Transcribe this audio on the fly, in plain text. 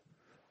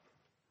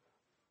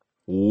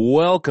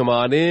Welcome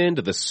on in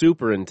to the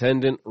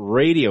Superintendent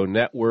Radio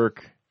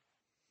Network.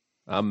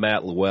 I'm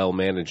Matt Llewell,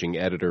 managing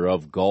editor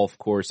of Golf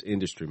Course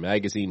Industry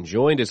Magazine,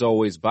 joined as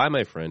always by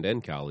my friend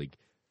and colleague,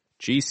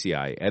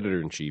 GCI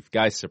editor-in-chief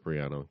Guy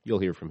Cipriano.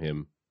 You'll hear from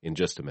him in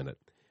just a minute.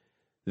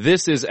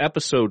 This is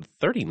episode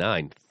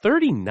 39.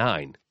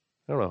 39.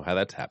 I don't know how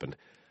that's happened.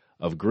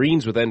 Of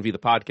Greens with Envy, the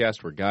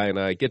podcast where Guy and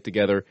I get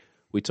together.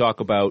 We talk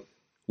about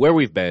where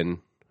we've been,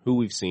 who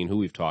we've seen, who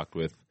we've talked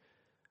with,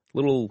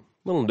 little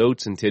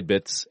notes and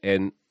tidbits,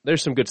 and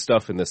there's some good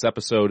stuff in this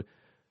episode.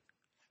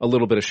 A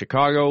little bit of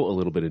Chicago, a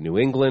little bit of New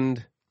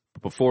England.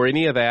 But before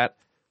any of that,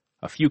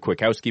 a few quick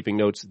housekeeping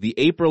notes. The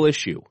April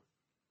issue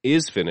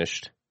is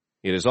finished.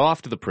 It is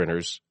off to the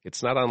printers.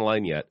 It's not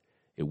online yet.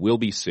 It will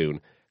be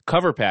soon.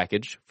 Cover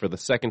package for the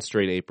second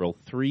straight April.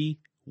 3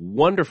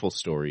 wonderful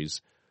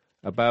stories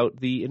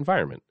about the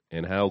environment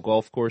and how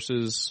golf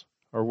courses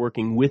are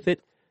working with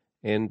it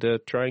and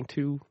trying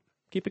to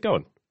keep it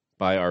going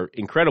by our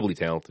incredibly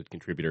talented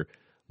contributor,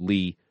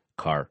 Lee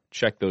Carr.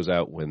 Check those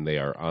out when they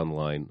are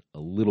online a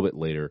little bit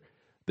later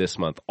this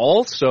month.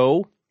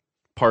 Also,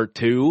 part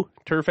 2,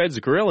 Turf Heads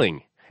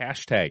Grilling.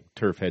 Hashtag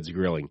Turf Heads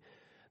Grilling.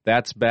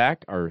 That's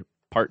back. Our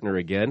partner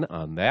again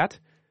on that,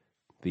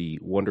 the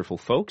wonderful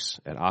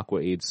folks at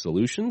AquaAid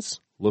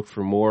Solutions. Look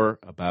for more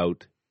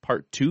about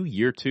part 2,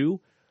 year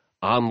 2,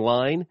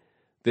 online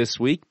this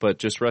week. But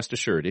just rest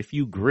assured, if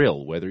you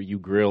grill, whether you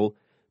grill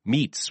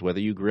meats, whether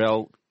you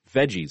grill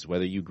veggies,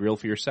 whether you grill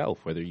for yourself,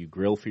 whether you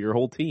grill for your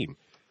whole team,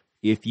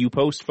 if you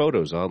post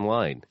photos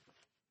online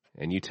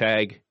and you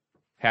tag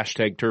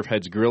hashtag Turf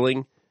Heads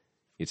Grilling,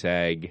 you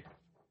tag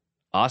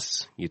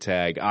us, you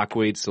tag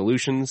AquaAid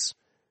Solutions,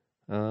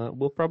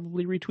 we'll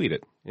probably retweet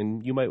it,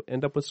 and you might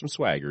end up with some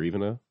swag or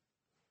even a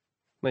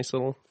nice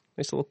little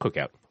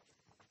cookout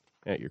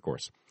at your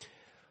course.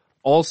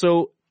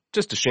 Also,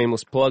 just a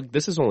shameless plug,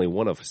 this is only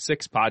one of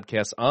 6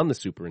 podcasts on the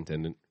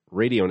Superintendent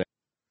Radio Network.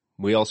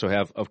 We also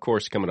have, of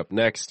course, coming up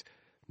next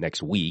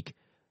week,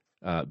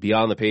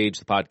 Beyond the Page,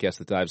 the podcast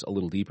that dives a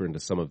little deeper into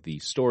some of the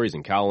stories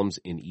and columns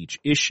in each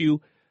issue.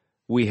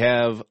 We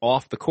have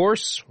Off the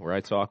Course, where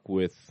I talk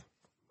with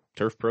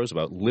turf pros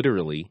about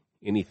literally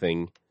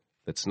anything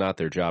that's not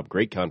their job.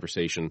 Great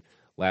conversation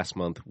last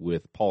month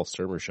with Paul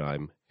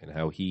Sturmersheim and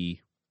how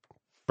he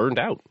burned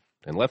out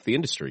and left the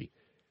industry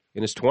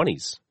in his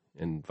 20s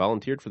and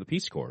volunteered for the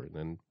Peace Corps and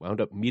then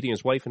wound up meeting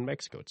his wife in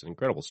Mexico. It's an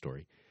incredible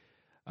story.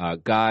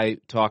 Guy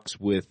talks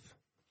with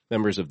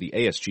members of the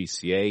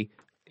ASGCA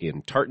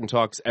in Tartan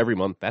Talks every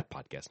month. That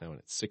podcast now in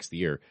its 6th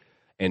year.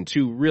 And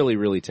 2 really,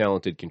 really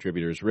talented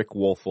contributors, Rick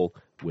Wolfel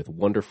with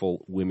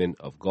Wonderful Women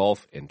of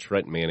Golf and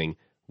Trent Manning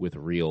with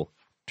Real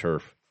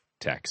Turf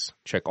Techs.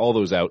 Check all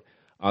those out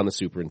on the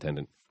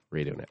Superintendent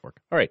Radio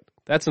Network. All right,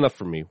 that's enough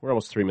from me. We're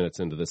almost 3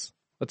 minutes into this.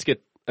 Let's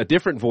get a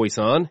different voice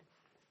on.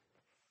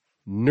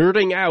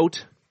 Nerding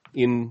out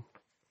in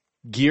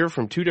gear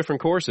from 2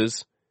 different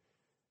courses.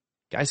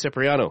 Guy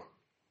Cipriano,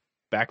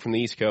 back from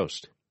the East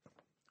Coast.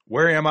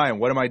 Where am I and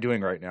what am I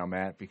doing right now,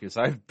 Matt? Because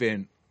I've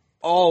been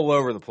all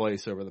over the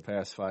place over the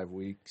past 5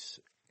 weeks,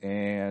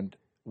 and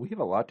we have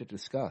a lot to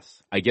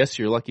discuss. I guess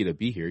you're lucky to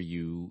be here.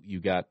 You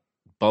got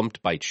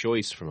bumped by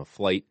choice from a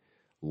flight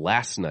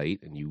last night,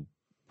 and you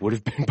would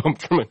have been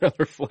bumped from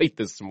another flight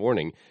this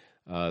morning,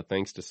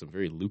 thanks to some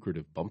very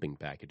lucrative bumping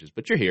packages.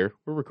 But you're here.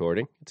 We're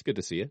recording. It's good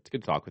to see you. It's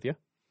good to talk with you.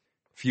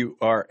 If you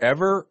are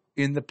ever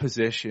in the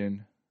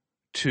position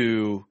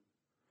to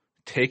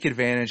take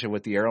advantage of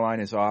what the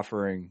airline is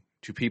offering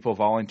to people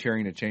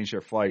volunteering to change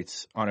their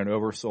flights on an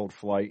oversold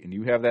flight, and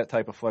you have that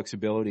type of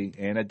flexibility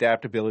and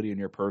adaptability in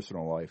your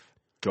personal life,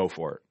 go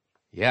for it.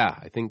 Yeah,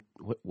 I think,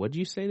 what did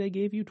you say they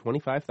gave you,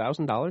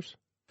 $25,000?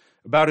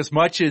 About as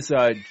much as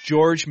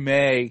George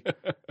May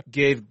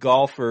gave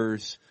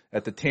golfers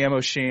at the Tam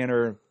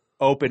O'Shanter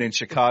Open in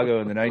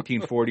Chicago in the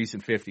 1940s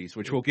and 50s,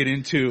 which we'll get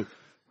into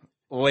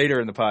later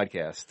in the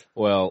podcast.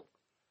 Well,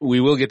 we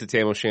will get to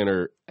Tam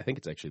O'Shanter. I think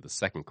it's actually the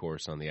second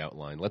course on the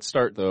outline. Let's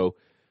start, though,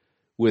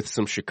 with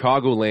some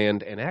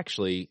Chicagoland. And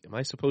actually, am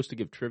I supposed to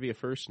give trivia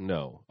first?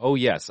 No. Oh,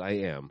 yes, I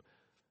am.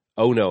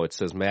 Oh, no, it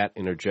says Matt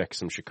interjects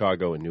some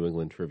Chicago and New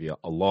England trivia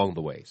along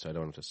the way, so I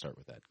don't have to start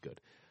with that. Good.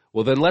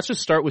 Well, then let's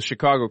just start with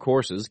Chicago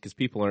courses, because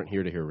people aren't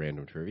here to hear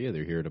random trivia.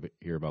 They're here to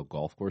hear about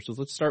golf courses.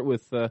 Let's start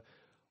with a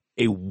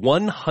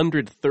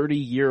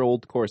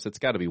 130-year-old course. That's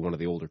got to be one of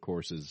the older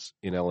courses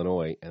in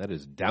Illinois, and that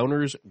is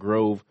Downers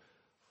Grove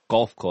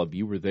Golf Club.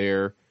 You were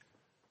there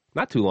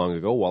not too long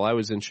ago while I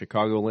was in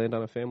Chicagoland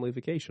on a family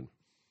vacation.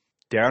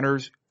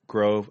 Downers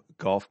Grove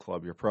Golf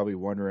Club. You're probably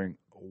wondering,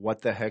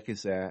 what the heck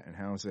is that and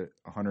how is it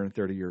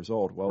 130 years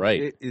old? Well,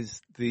 right. It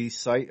is the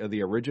site of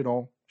the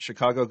original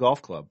Chicago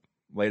Golf Club,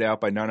 laid out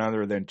by none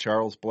other than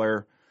Charles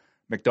Blair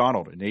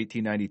McDonald. In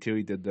 1892,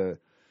 he did the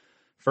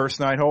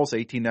first 9 holes.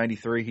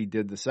 1893, he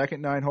did the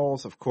second 9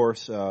 holes. Of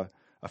course, a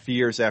few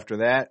years after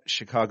that,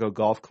 Chicago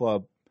Golf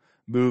Club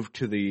moved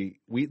to the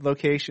Wheat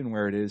location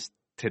where it is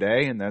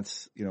today, and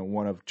that's, you know,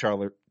 one of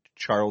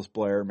Charles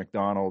Blair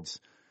McDonald's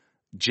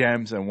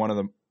gems and one of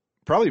the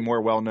probably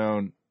more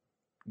well-known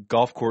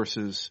golf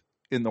courses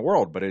in the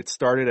world, but it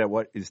started at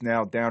what is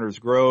now Downers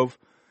Grove.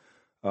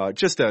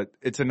 It's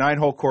a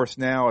 9-hole course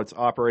now. It's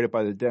operated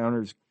by the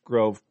Downers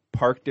Grove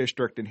Park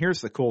District. And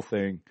here's the cool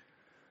thing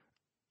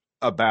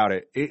about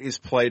it. It is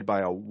played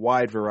by a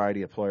wide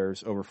variety of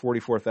players, over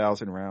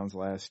 44,000 rounds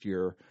last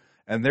year.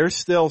 And there's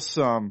still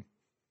some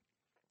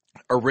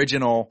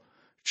original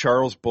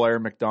Charles Blair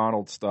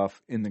McDonald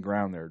stuff in the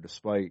ground there,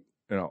 despite,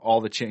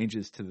 all the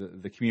changes to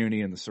the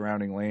community and the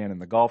surrounding land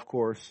and the golf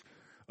course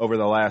over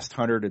the last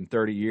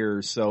 130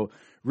 years. So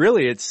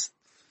really it's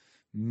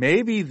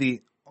maybe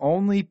the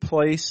only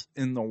place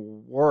in the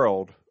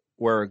world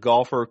where a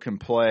golfer can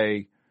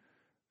play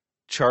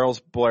Charles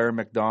Blair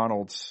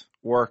McDonald's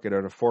work at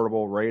an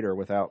affordable rate or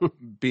without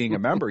being a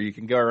member. You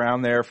can go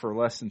around there for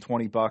less than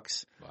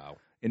 $20. Wow.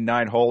 In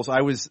 9 holes.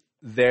 I was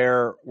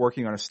there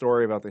working on a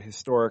story about the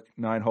historic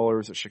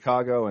 9-holers at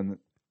Chicago and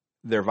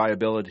their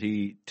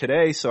viability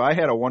today. So I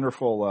had a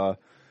wonderful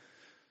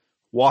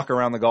walk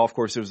around the golf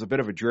course. It was a bit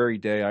of a dreary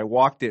day. I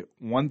walked it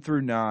 1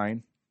 through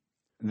 9.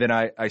 Then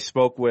I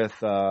spoke with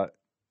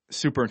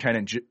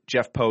Superintendent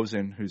Jeff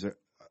Posen, who's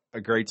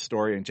a great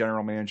story, and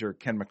General Manager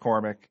Ken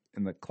McCormick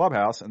in the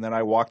clubhouse. And then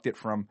I walked it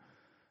from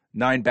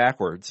 9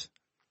 backwards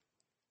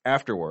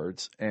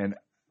afterwards. And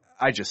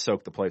I just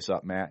soaked the place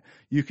up, Matt.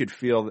 You could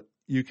feel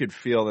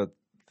that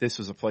this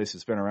was a place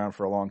that's been around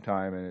for a long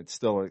time, and it's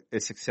still a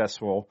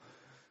successful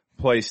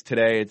place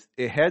today.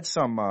 It had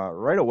some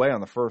right away on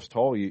the first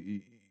hole.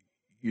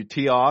 You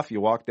tee off, you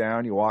walk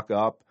down, you walk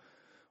up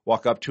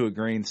to a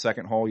green.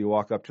 Second hole, you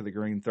walk up to the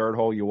green. Third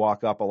hole, you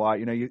walk up a lot.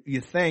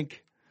 You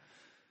think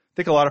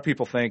a lot of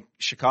people think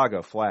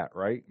Chicago flat,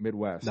 right?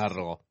 Midwest. Not at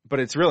all. But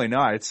it's really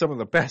not. It's some of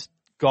the best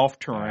golf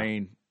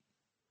terrain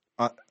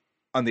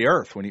on the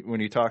earth when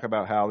you talk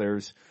about how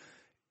there's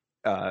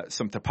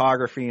some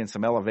topography and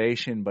some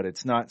elevation, but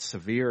it's not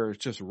severe.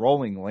 It's just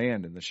rolling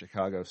land in the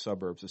Chicago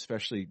suburbs,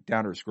 especially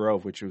Downers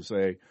Grove, which was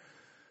a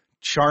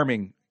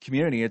charming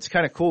community. It's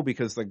kind of cool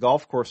because the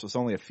golf course was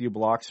only a few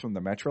blocks from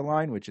the Metro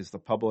line, which is the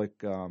public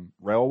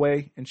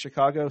railway in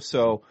Chicago.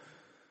 So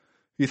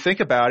you think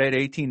about it,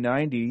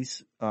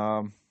 1890s,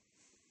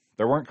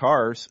 there weren't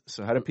cars.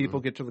 So how did people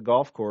get to the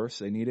golf course?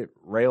 They needed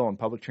rail and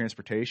public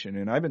transportation.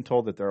 And I've been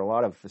told that there are a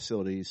lot of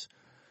facilities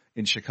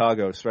in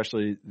Chicago,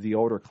 especially the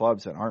older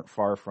clubs that aren't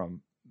far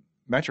from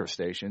metro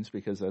stations,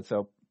 because that's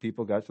how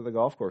people got to the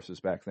golf courses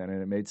back then.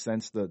 And it made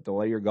sense to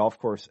lay your golf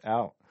course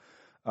out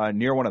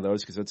near one of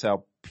those because that's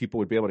how people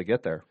would be able to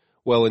get there.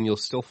 Well, and you'll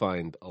still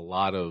find a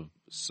lot of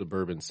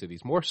suburban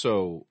cities, more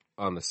so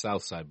on the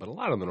south side, but a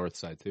lot on the north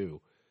side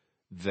too,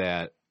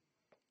 that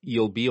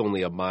you'll be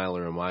only a mile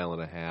or a mile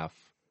and a half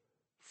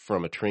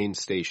from a train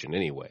station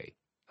anyway.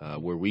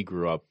 Where we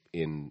grew up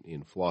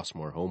in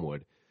Flossmoor,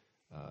 Homewood,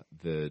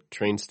 the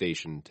train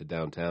station to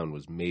downtown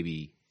was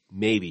maybe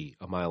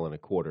a mile and a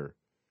quarter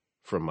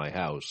from my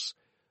house.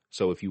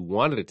 So if you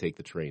wanted to take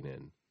the train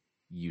in,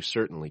 you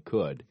certainly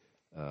could.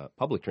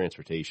 Public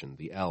transportation,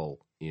 the L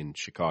in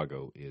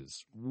Chicago,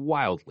 is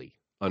wildly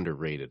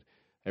underrated.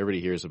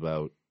 Everybody hears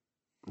about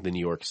the New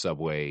York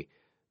subway.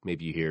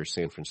 Maybe you hear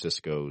San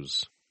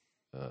Francisco's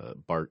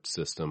BART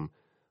system,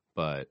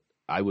 but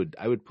I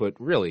would put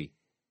really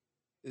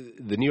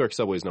the New York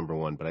subway is number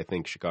 1, but I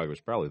think Chicago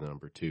is probably the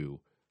number 2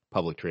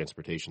 public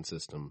transportation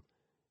system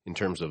in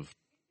terms of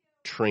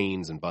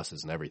trains and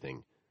buses and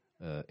everything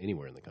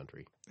anywhere in the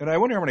country. And I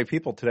wonder how many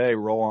people today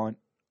roll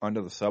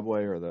onto the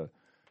subway or the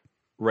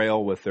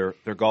rail with their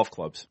golf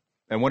clubs.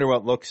 I wonder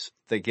what looks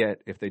they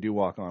get if they do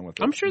walk on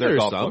with I'm sure their there's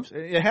golf some. clubs.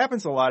 It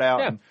happens a lot out,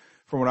 Yeah. and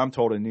from what I'm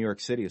told, in New York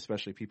City,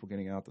 especially people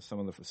getting out to some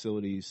of the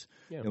facilities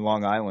in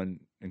Long Island,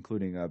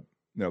 including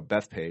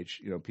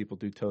Bethpage. People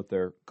do tote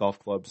their golf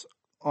clubs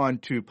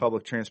onto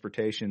public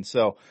transportation.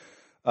 So,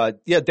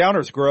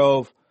 Downers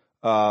Grove,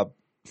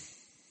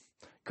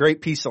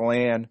 great piece of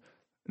land,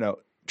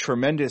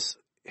 tremendous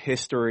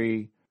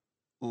history,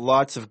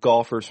 lots of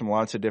golfers from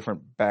lots of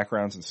different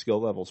backgrounds and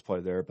skill levels play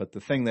there. But the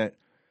thing that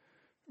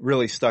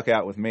really stuck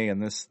out with me,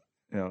 and this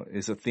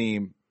is a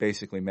theme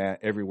basically, Matt,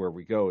 everywhere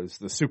we go, is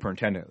the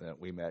superintendent that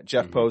we met.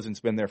 Jeff Posen's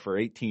been there for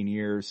 18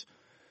 years.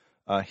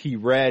 He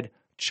read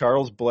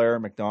Charles Blair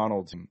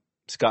McDonald's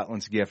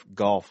Scotland's Gift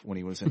golf when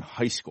he was in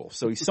high school.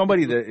 So he's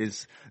somebody that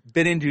has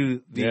been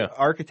into the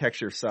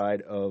architecture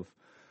side of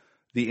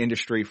the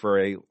industry for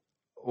a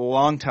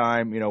long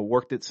time,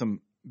 worked at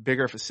some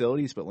bigger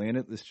facilities, but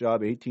landed this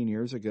job 18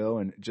 years ago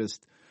and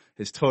just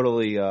has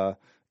totally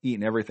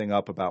eaten everything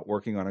up about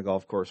working on a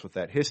golf course with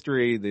that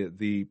history.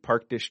 The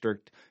park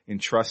district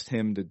entrusts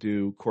him to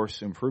do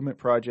course improvement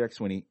projects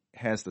when he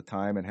has the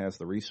time and has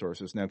the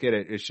resources. Now, get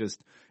it, it's just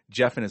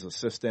Jeff and his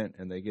assistant,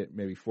 and they get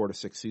maybe 4 to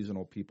 6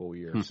 seasonal people a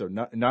year. So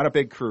not a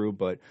big crew,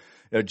 but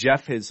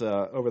Jeff has,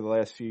 over the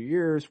last few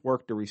years,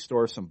 worked to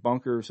restore some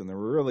bunkers, and there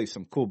were really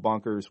some cool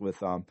bunkers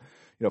with,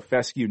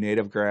 fescue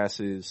native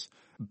grasses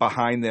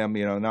behind them,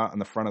 not on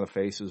the front of the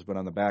faces, but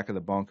on the back of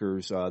the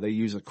bunkers. They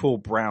use a cool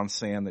brown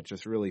sand that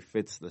just really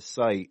fits the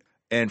site.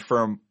 And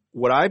from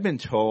what I've been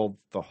told,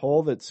 the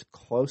hole that's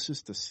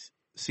closest to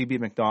CB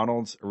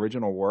McDonald's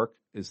original work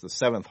is the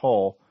 7th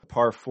hole,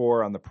 par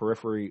 4 on the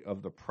periphery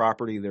of the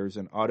property. There's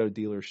an auto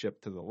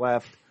dealership to the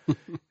left.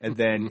 And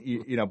then,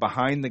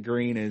 behind the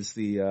green is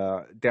the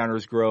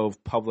Downers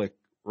Grove Public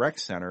Rec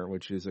Center,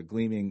 which is a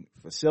gleaming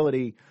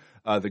facility.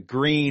 The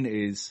green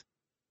is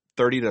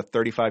 30 to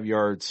 35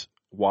 yards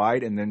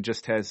wide and then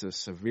just has a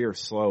severe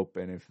slope.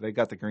 And if they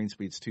got the green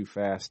speeds too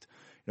fast,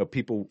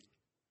 people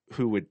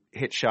who would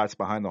hit shots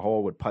behind the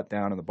hole would putt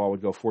down and the ball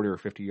would go 40 or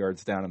 50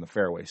 yards down in the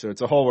fairway. So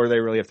it's a hole where they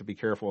really have to be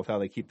careful with how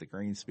they keep the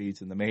green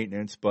speeds and the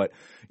maintenance. But,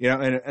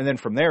 and then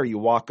from there you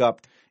walk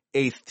up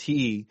 8th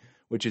tee,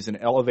 which is an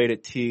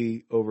elevated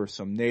tee over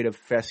some native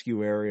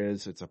fescue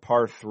areas. It's a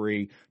par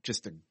 3,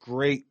 just a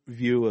great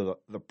view of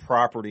the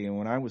property. And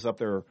when I was up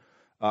there,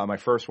 my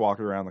first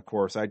walk around the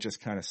course, I just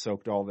kind of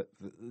soaked all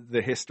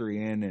the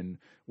history in and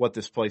what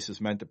this place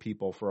has meant to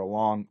people for a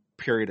long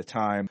period of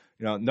time.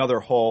 Another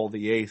hole,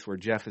 the 8th, where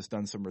Jeff has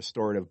done some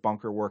restorative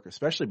bunker work,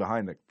 especially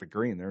behind the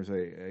green. There's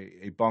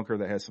a bunker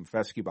that has some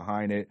fescue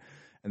behind it.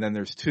 And then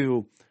there's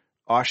 2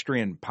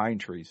 Austrian pine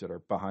trees that are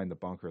behind the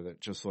bunker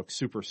that just look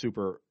super,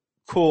 super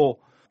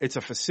cool. It's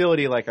a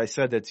facility, like I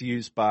said, that's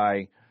used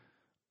by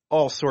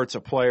all sorts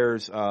of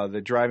players.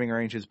 The driving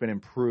range has been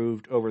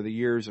improved over the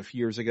years. A few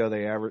years ago,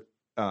 they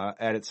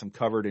added some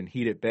covered and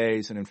heated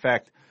bays. And in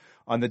fact,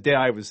 on the day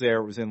I was there,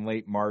 it was in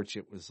late March.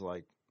 It was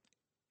like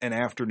an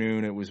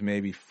afternoon. It was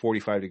maybe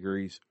 45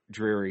 degrees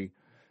dreary.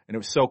 And it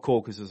was so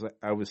cool because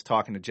I was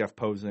talking to Jeff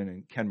Posen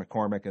and Ken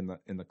McCormick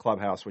in the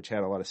clubhouse, which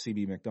had a lot of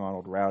CB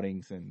McDonald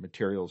routings and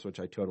materials,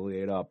 which I totally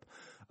ate up.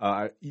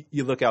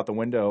 You look out the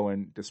window,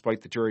 and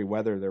despite the dreary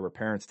weather, there were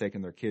parents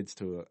taking their kids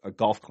to a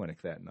golf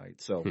clinic that night.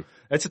 So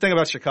that's the thing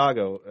about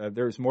Chicago.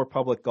 There's more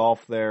public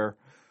golf there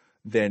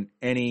than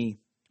any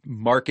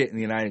market in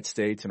the United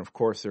States. And, of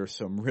course, there's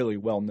some really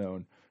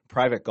well-known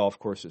private golf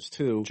courses,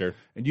 too. Sure.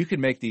 And you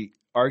can make the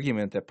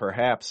argument that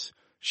perhaps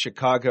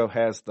Chicago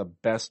has the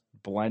best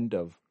blend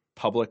of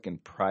public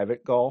and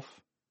private golf,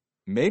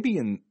 maybe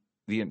in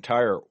the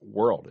entire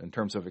world, in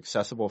terms of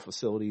accessible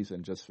facilities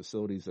and just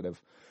facilities that have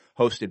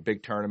hosted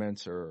big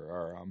tournaments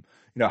or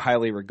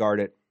highly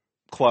regarded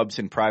clubs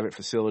and private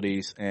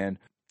facilities. And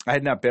I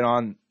had not been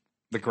on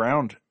the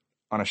ground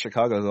on a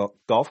Chicago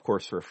golf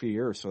course for a few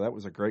years, so that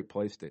was a great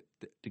place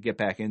to get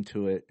back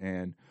into it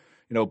and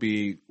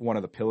be one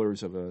of the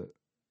pillars of a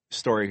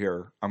story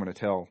here I'm going to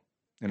tell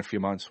in a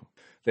few months.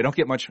 They don't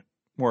get much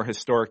more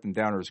historic than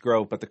Downers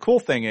Grove, but the cool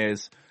thing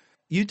is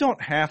you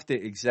don't have to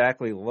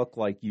exactly look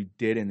like you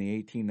did in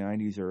the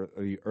 1890s or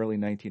the early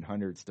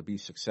 1900s to be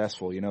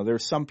successful.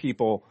 There's some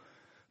people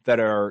that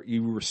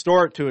you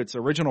restore it to its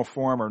original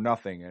form or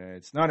nothing, and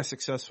it's not a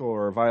successful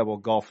or a viable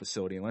golf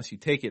facility unless you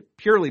take it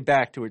purely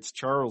back to its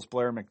Charles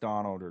Blair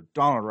Macdonald or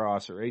Donald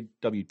Ross or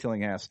A.W.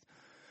 Tillinghast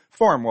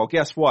form. Well,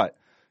 guess what?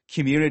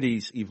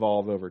 Communities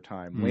evolve over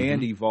time. Mm-hmm.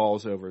 Land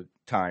evolves over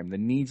time. The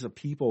needs of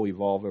people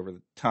evolve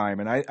over time.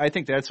 And I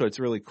think that's what's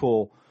really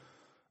cool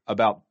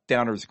about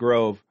Downers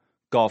Grove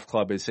Golf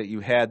Club is that you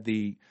had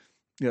the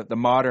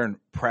modern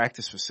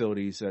practice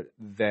facilities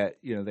that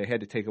they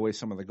had to take away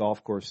some of the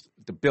golf course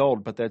to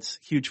build, but that's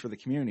huge for the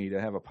community to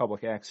have a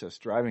public access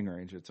driving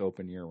range that's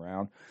open year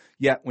round.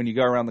 Yet when you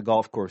go around the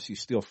golf course, you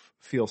still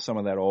feel some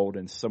of that old,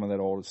 and some of that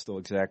old is still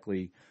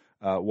exactly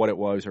what it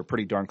was, or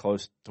pretty darn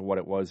close to what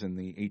it was in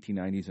the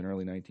 1890s and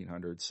early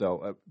 1900s.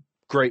 So a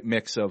great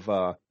mix of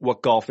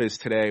what golf is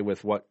today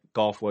with what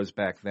golf was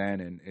back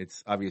then, and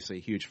it's obviously a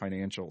huge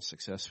financial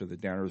success for the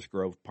Downers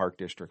Grove Park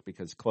District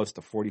because close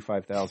to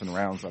 45,000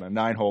 rounds on a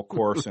 9-hole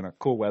course in a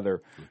cool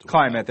weather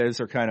climate.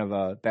 Those are kind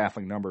of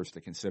baffling numbers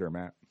to consider,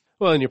 Matt.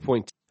 Well, and your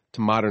point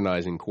to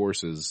modernizing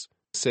courses,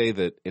 say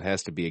that it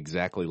has to be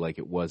exactly like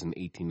it was in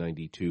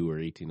 1892 or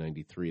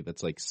 1893.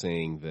 That's like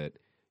saying that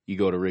you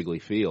go to Wrigley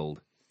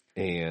Field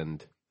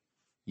and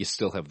you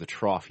still have the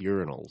trough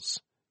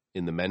urinals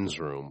in the men's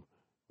room,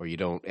 or you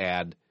don't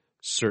add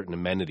certain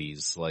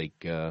amenities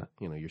like,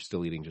 you're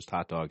still eating just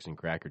hot dogs and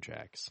Cracker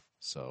Jacks.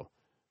 So,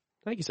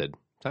 like you said,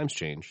 times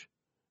change.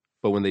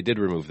 But when they did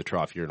remove the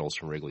trough urinals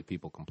from Wrigley,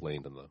 people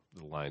complained and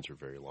the lines were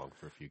very long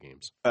for a few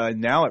games.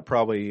 Now it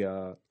probably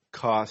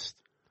costs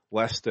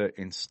less to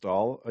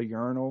install a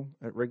urinal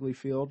at Wrigley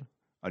Field,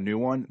 a new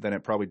one, than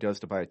it probably does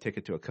to buy a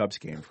ticket to a Cubs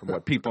game, from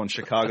what people in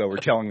Chicago were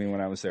telling me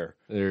when I was there.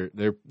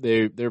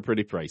 They're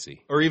pretty pricey.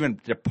 Or even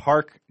to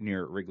park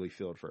near Wrigley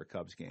Field for a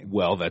Cubs game.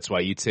 Well, that's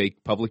why you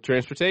take public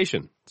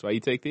transportation. That's why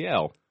you take the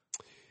L.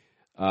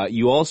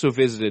 You also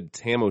visited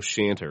Tam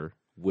O'Shanter,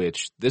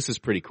 which this is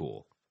pretty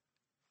cool.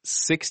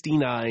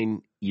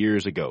 69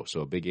 years ago,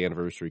 so a big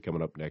anniversary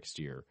coming up next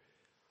year.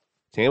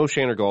 Tam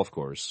O'Shanter Golf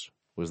Course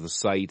was the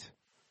site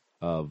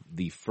of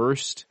the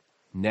first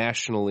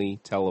nationally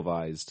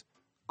televised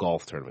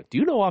golf tournament. Do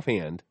you know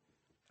offhand?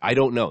 I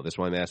don't know. That's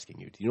why I'm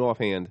asking you. Do you know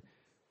offhand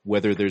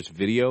whether there's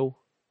video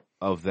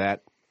of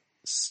that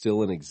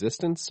still in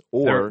existence?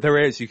 Or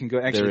there is. You can go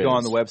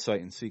on the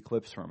website and see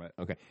clips from it.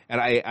 Okay. And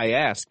I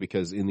ask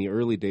because in the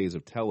early days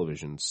of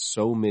television,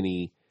 so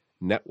many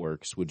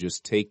networks would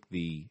just take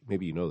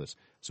maybe you know this,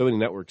 so many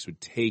networks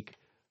would take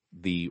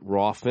the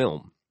raw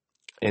film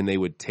and they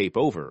would tape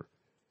over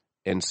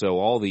And so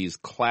all these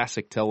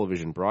classic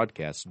television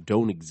broadcasts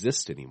don't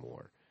exist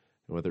anymore,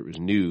 whether it was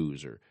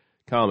news or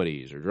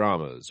comedies or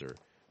dramas or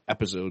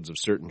episodes of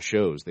certain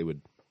shows. They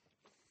would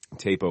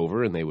tape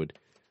over and they would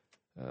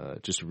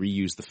just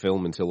reuse the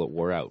film until it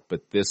wore out.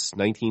 But this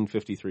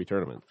 1953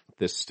 tournament,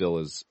 this still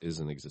is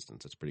in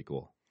existence. It's pretty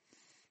cool.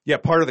 Yeah,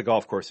 part of the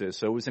golf course is.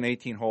 So it was an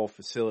 18-hole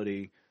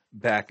facility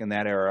back in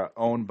that era,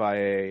 owned by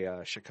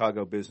a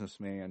Chicago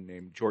businessman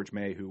named George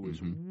May, who was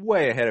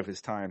way ahead of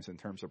his times in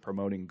terms of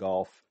promoting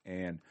golf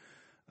and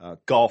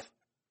golf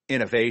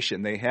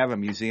innovation. They have a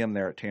museum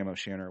there at Tam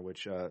O'Shanter,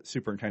 which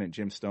Superintendent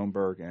Jim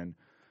Stoneberg and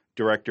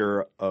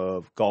Director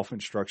of Golf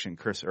Instruction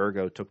Chris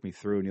Ergo took me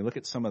through. And you look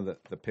at some of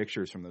the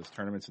pictures from those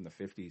tournaments in the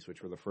 50s,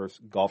 which were the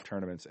first golf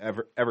tournaments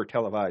ever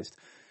televised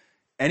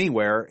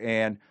anywhere.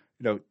 And,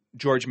 you know,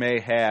 George May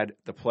had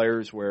the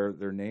players wear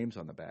their names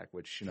on the back,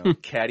 which, you know,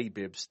 caddy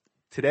bibs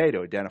today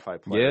to identify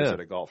players at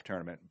a golf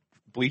tournament.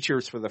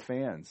 Bleachers for the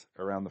fans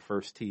around the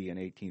first tee and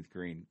 18th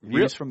green.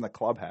 Views from the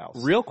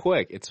clubhouse. Real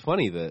quick, it's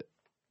funny that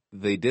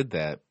they did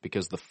that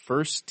because the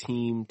first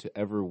team to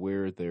ever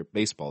wear their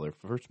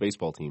first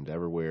baseball team to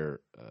ever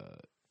wear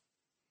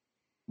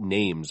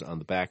names on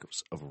the back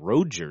of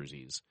road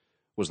jerseys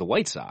was the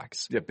White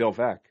Sox. Yeah, Bill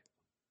Veeck.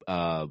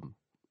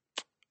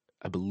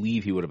 I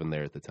believe he would have been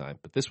there at the time,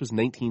 but this was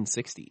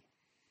 1960.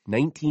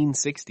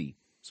 1960.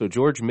 So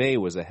George May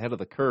was ahead of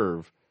the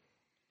curve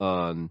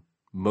on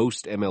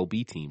most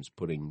MLB teams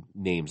putting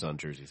names on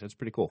jerseys. That's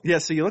pretty cool. Yeah,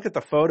 so you look at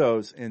the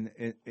photos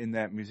in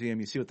that museum,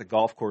 you see what the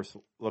golf course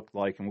looked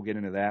like, and we'll get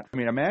into that. I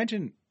mean,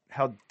 imagine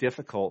how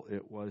difficult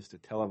it was to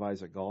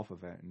televise a golf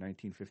event in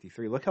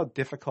 1953. Look how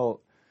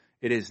difficult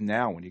it is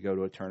now when you go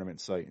to a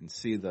tournament site and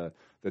see the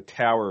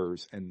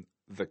towers and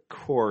the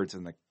cords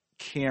and the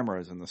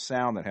cameras and the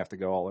sound that have to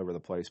go all over the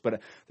place.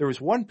 But there was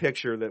one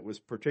picture that was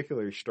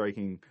particularly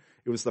striking.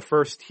 It was the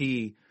first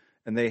tee,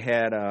 and they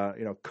had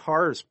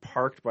cars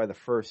parked by the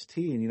first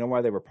tee. And you know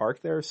why they were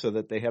parked there? So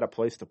that they had a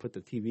place to put the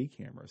TV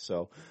camera.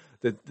 So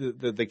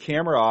the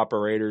camera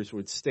operators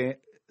would stand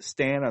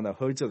on the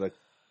hoods of the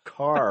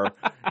car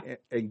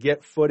and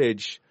get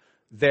footage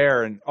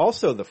there. And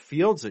also the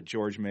fields that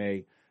George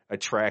May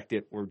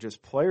attracted were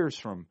just players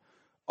from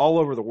all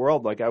over the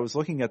world. Like I was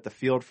looking at the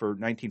field for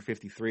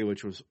 1953,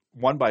 which was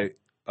won by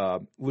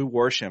Lou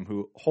Worsham,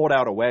 who holed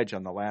out a wedge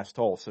on the last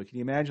hole. So can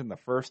you imagine the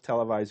first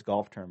televised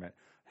golf tournament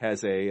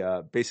has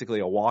basically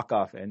a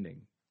walk-off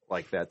ending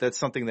like that? That's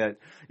something that,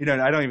 I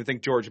don't even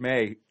think George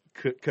May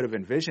could have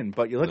envisioned.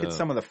 But you look at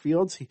some of the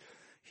fields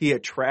he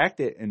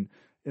attracted, and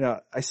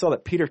I saw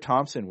that Peter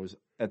Thompson was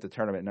at the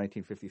tournament in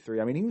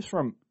 1953. I mean, he was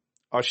from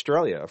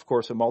Australia, of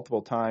course, a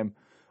multiple-time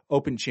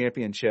Open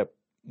Championship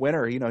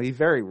winner. He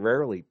very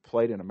rarely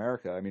played in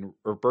America. I mean,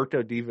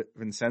 Roberto Di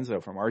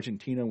Vincenzo from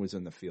Argentina was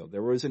in the field.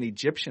 There was an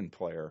Egyptian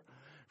player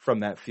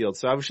from that field.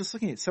 So I was just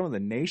looking at some of the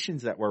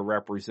nations that were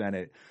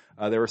represented.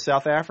 There were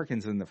South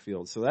Africans in the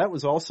field. So that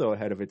was also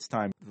ahead of its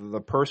time.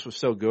 The purse was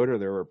so good, or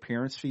there were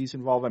appearance fees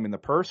involved. I mean, the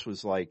purse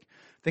was like,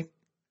 I think,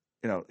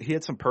 he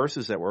had some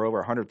purses that were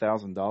over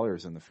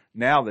 $100,000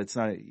 now that's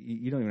not,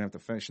 you don't even have to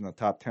finish in the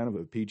top 10 of a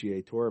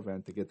PGA Tour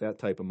event to get that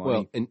type of money.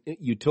 Well, and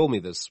you told me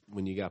this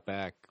when you got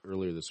back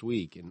earlier this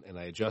week, and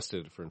I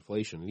adjusted it for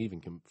inflation. And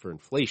even for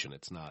inflation,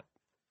 it's not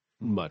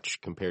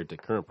much compared to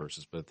current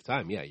purses. But at the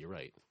time, yeah, you're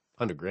right.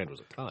 $100,000 was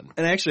a ton.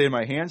 And actually in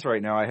my hands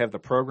right now, I have the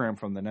program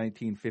from the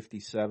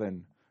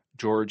 1957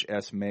 George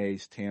S.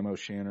 May's Tam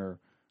O'Shanter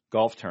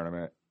golf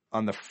tournament.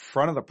 On the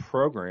front of the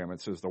program,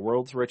 it says the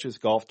world's richest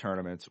golf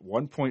tournaments,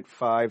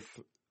 $1.5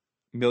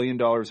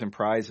 million in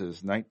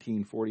prizes,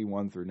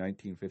 1941 through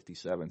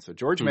 1957. So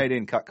George May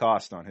didn't cut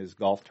costs on his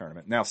golf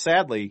tournament. Now,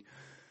 sadly,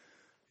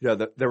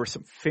 there were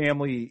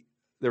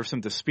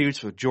some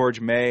disputes with George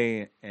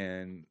May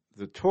and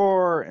the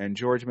tour and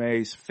George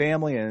May's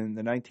family. And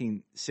in the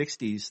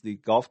 1960s, the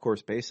golf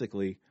course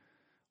basically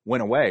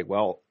went away.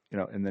 Well,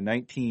 in the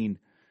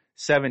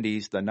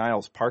 1970s, the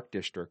Niles Park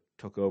District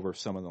took over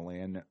some of the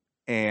land.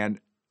 And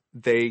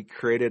they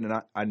created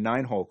a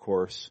 9-hole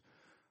course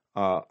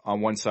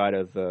on one side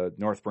of the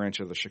north branch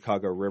of the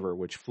Chicago River,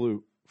 which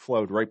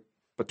flowed right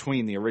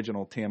between the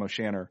original Tam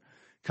O'Shanter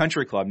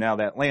Country Club. Now,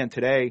 that land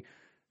today,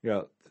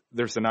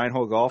 there's the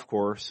 9-hole golf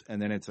course,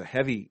 and then it's a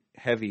heavy,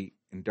 heavy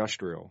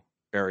industrial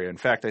area. In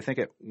fact, I think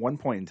at one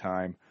point in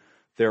time,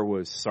 there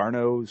was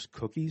Sarno's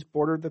Cookies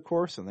bordered the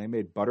course, and they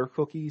made butter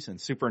cookies.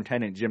 And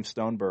Superintendent Jim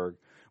Stoneberg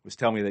was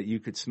telling me that you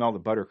could smell the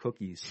butter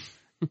cookies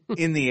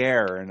in the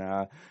air.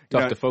 And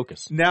tough to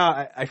focus.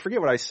 Now, I forget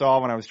what I saw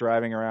when I was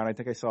driving around. I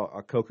think I saw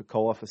a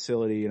Coca-Cola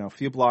facility. A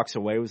few blocks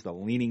away was the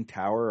Leaning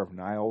Tower of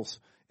Niles,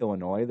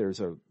 Illinois.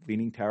 There's a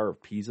Leaning Tower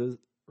of Pisa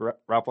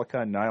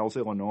replica in Niles,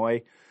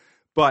 Illinois.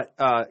 But,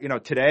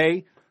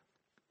 today,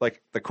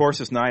 like the course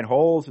is 9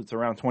 holes. It's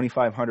around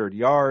 2,500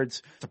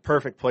 yards. It's a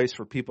perfect place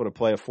for people to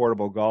play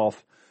affordable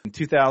golf. In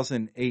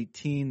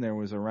 2018, there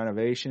was a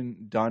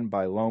renovation done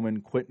by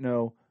Lohman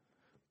Quitno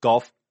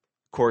Golf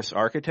Course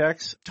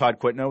Architects. Todd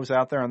Quitno was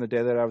out there on the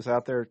day that I was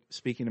out there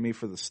speaking to me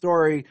for the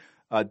story.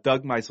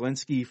 Doug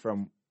Myslinski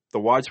from the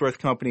Wadsworth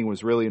Company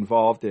was really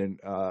involved in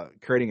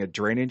creating a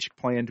drainage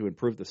plan to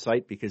improve the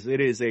site because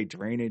it is a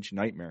drainage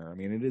nightmare. I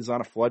mean, it is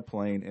on a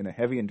floodplain in a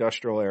heavy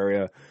industrial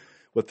area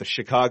with the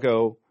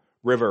Chicago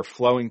River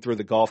flowing through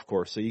the golf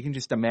course. So you can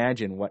just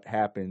imagine what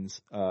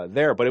happens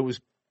there. But it was,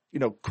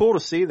 cool to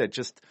see that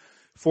just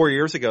 4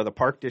 years ago, the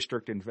Park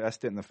District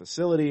invested in the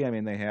facility. I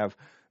mean, they have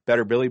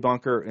better billy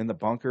bunker in the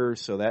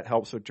bunkers, so that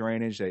helps with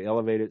drainage. They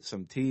elevated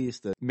some tees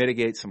to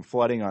mitigate some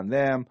flooding on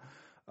them.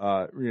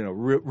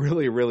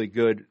 Really, really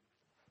good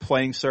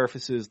playing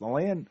surfaces. The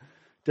land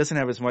doesn't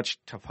have as much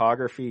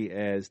topography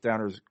as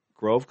Downers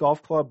Grove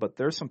Golf Club, but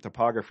there's some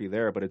topography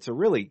there. But it's a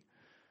really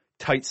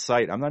tight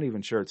site. I'm not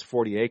even sure it's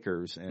 40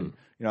 acres. And,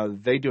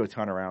 they do a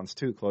ton of rounds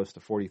too, close to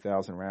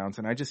 40,000 rounds.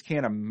 And I just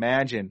can't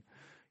imagine,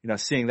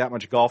 seeing that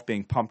much golf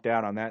being pumped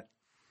out on that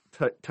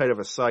tight of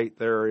a site.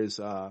 There is,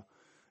 a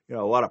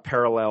lot of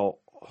parallel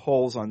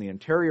holes on the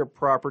interior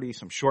property,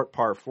 some short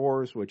par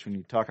fours, which when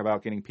you talk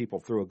about getting people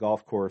through a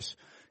golf course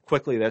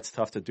quickly, that's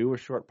tough to do with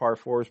short par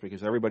fours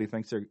because everybody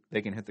thinks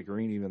they can hit the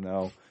green, even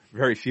though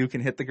very few can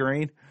hit the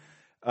green.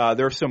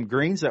 There are some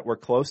greens that were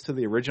close to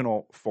the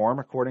original form,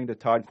 according to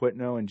Todd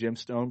Quitno and Jim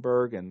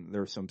Stoneberg, and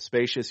there are some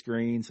spacious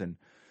greens, and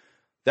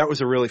that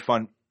was a really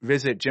fun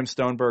visit. Jim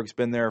Stoneberg's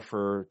been there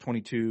for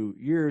 22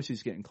 years.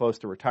 He's getting close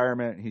to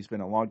retirement. He's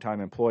been a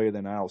longtime employee of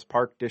the Niles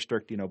Park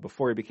District.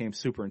 Before he became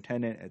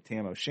superintendent at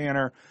Tam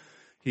O'Shanter,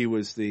 he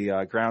was the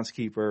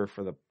groundskeeper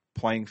for the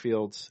playing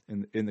fields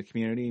in the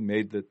community.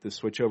 Made the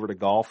switch over to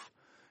golf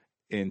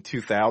in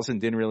 2000.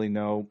 Didn't really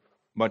know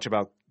much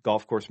about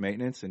golf course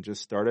maintenance and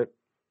just started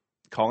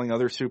calling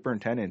other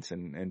superintendents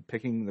and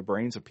picking the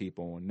brains of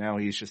people. And now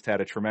he's just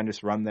had a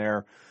tremendous run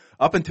there.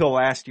 Up until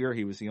last year,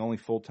 he was the only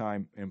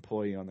full-time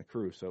employee on the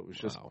crew. So it was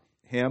just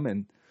him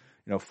and,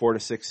 4 to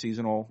 6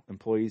 seasonal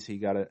employees. He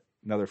got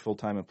another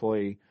full-time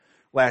employee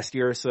last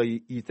year. So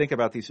you think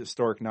about these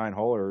historic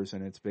 9-holers,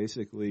 and it's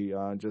basically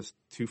just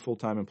 2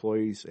 full-time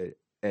employees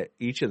at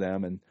each of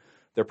them. And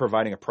they're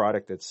providing a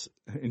product that's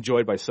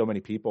enjoyed by so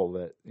many people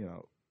that,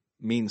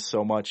 means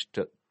so much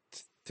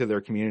to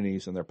their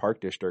communities and their park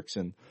districts.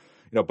 And,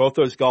 both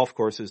those golf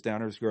courses,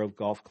 Downers Grove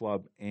Golf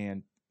Club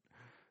and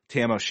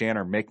Tam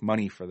O'Shanter, make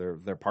money for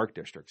their park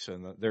districts.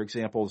 And they're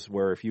examples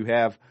where if you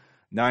have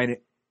 9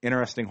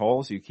 interesting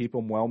holes, you keep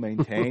them well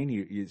maintained,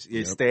 you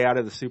stay out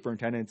of the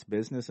superintendent's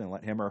business and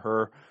let him or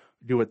her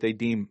do what they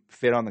deem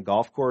fit on the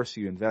golf course.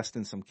 You invest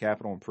in some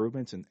capital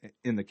improvements. And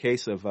in the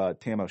case of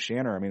Tam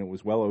O'Shanter, it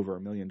was well over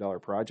 $1 million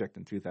project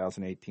in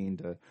 2018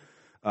 to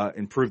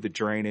improve the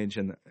drainage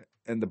and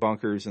the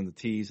bunkers and the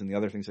tees and the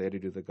other things they had to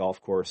do to the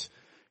golf course.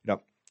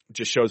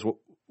 Just shows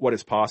what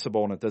is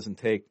possible, and it doesn't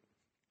take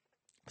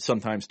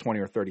sometimes 20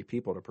 or 30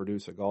 people to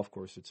produce a golf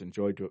course. It's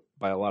enjoyed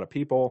by a lot of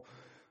people.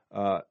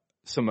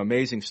 Some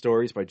amazing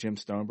stories by Jim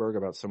Stoneberg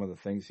about some of the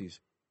things he's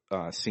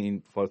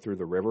seen flow through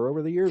the river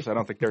over the years. I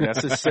don't think they're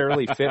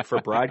necessarily fit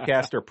for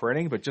broadcast or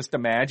printing, but just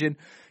imagine,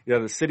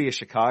 the city of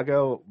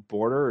Chicago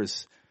border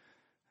is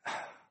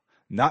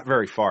not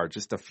very far,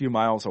 just a few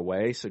miles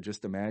away. So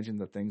just imagine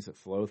the things that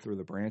flow through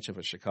the branch of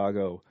a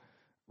Chicago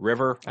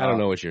river. I don't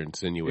know what you're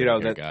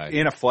insinuating here, guy.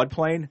 In a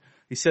floodplain.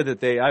 He said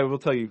that I will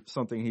tell you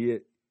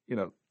something.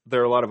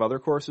 There are a lot of other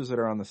courses that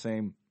are on the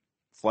same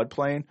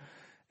floodplain,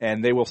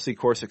 and they will see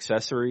course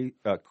accessories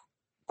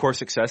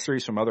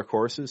from other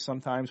courses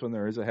sometimes when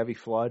there is a heavy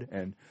flood.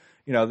 And,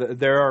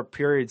 there are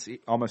periods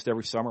almost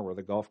every summer where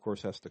the golf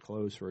course has to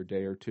close for a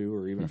day or two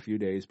or even a few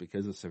days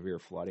because of severe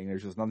flooding.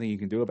 There's just nothing you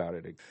can do about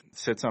it. It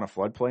sits on a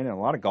floodplain, and a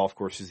lot of golf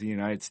courses in the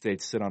United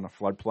States sit on a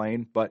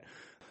floodplain. But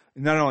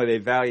not only are they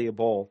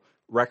valuable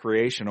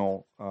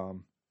recreational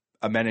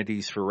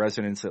amenities for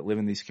residents that live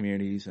in these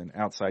communities and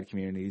outside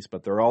communities,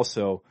 but they're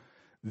also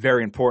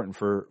very important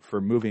for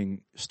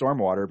moving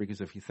stormwater,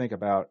 because if you think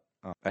about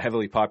a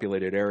heavily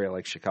populated area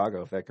like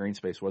Chicago, if that green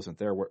space wasn't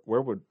there,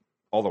 where would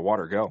all the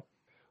water go?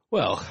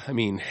 Well,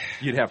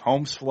 you'd have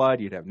homes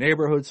flood, you'd have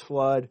neighborhoods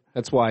flood.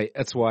 That's why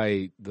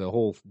the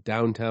whole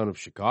downtown of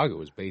Chicago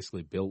was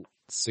basically built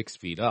 6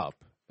 feet up.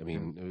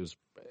 It was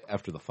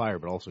after the fire,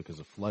 but also because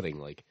of flooding.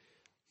 Like,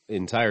 the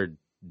entire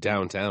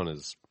downtown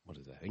is, what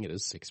is that? I think it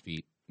is 6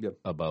 feet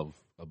above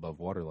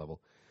water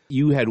level.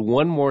 You had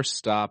one more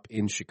stop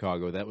in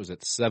Chicago. That was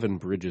at Seven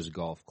Bridges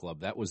Golf Club.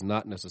 That was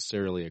not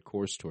necessarily a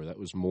course tour. That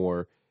was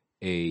more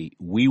a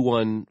We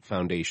Won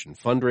Foundation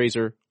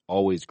fundraiser.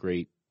 Always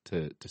great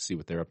to see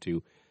what they're up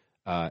to.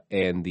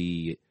 And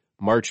the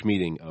March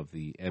meeting of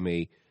the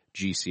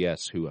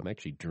MAGCS, who I'm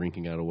actually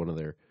drinking out of one of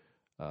their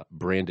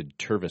branded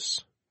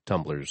Tervis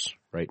tumblers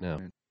right now.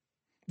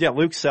 Yeah,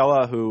 Luke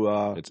Sella, who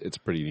it's a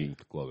pretty neat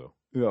logo.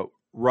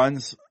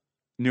 Runs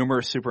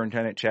numerous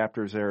superintendent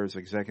chapters there as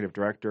executive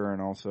director,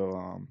 and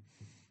also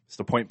is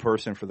the point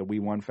person for the We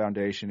Won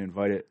Foundation.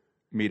 Invited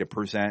me to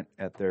present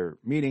at their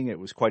meeting. It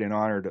was quite an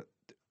honor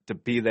to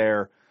be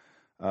there.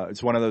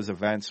 It's one of those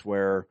events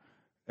where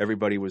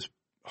everybody was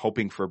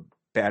hoping for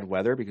bad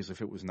weather, because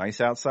if it was nice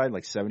outside,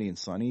 like 70 and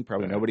sunny,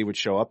 probably nobody would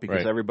show up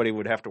because everybody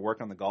would have to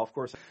work on the golf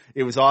course.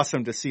 It was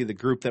awesome to see the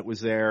group that was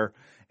there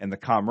and the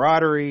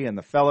camaraderie and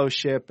the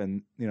fellowship.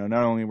 And,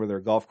 not only were there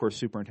golf course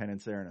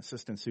superintendents there and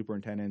assistant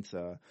superintendents,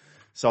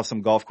 saw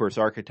some golf course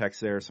architects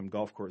there, some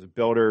golf course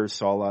builders,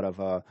 saw a lot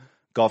of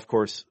golf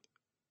course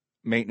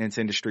maintenance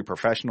industry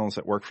professionals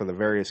that work for the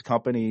various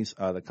companies.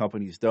 The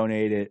companies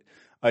donated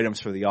items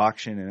for the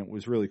auction, and it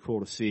was really cool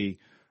to see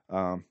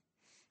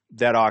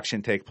that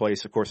auction take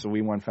place. Of course, the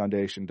We Won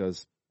Foundation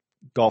does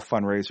golf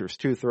fundraisers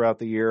too throughout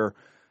the year.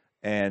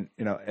 And,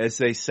 as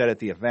they said at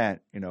the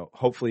event,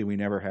 hopefully we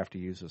never have to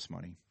use this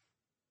money,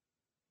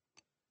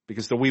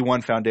 because the We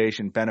Won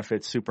Foundation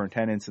benefits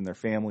superintendents and their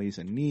families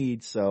in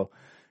need. So,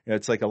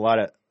 it's like a lot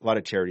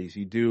of charities.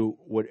 You do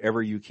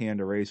whatever you can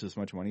to raise as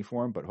much money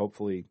for them, but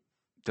hopefully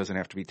it doesn't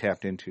have to be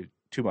tapped into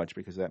too much,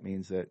 because that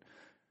means that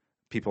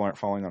people aren't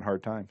falling on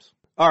hard times.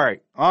 All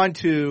right, on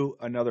to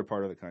another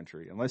part of the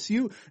country.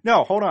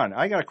 No, hold on.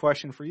 I got a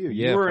question for you.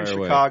 Yeah, you were in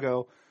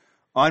Chicago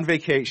on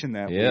vacation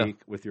that week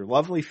with your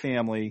lovely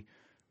family,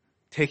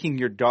 taking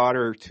your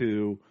daughter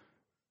to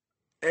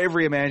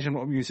every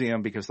imaginable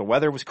museum because the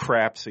weather was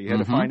crap, so you had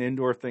to find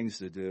indoor things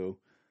to do.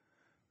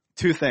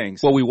 Two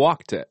things. Well, we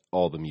walked at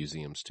all the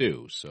museums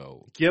too,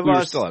 so we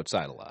were still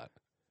outside a lot.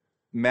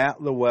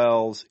 Matt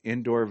Llewell's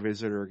indoor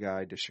visitor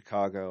guide to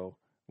Chicago.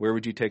 Where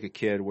would you take a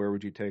kid? Where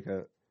would you take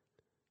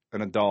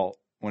an adult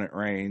when it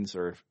rains,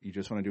 or if you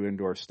just want to do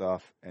indoor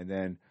stuff? And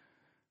then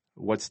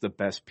what's the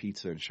best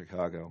pizza in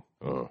Chicago?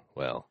 Oh,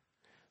 well,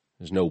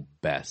 there's no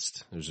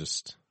best. There's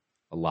just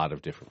a lot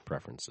of different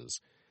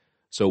preferences.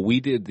 So we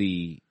did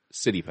the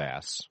City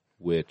Pass,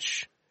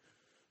 which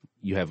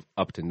you have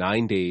up to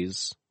 9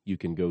 days. You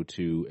can go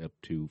to up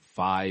to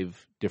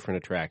 5 different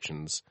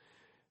attractions.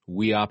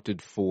 We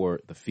opted for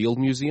the Field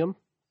Museum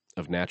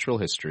of Natural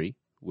History,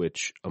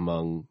 which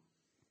among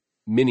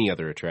many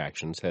other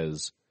attractions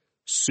has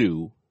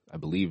Sue. I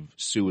believe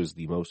Sue is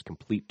the most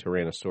complete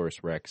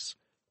Tyrannosaurus Rex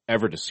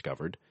ever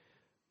discovered.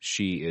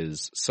 She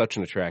is such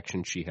an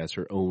attraction. She has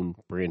her own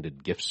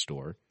branded gift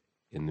store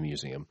in the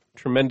museum.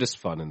 Tremendous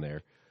fun in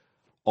there.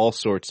 All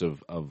sorts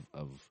of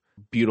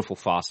beautiful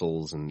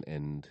fossils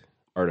and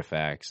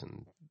artifacts,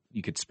 and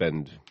you could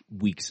spend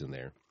weeks in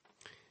there.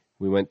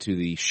 We went to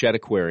the Shed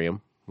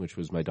Aquarium, which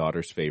was my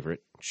daughter's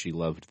favorite. She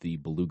loved the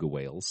beluga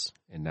whales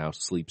and now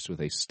sleeps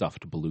with a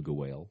stuffed beluga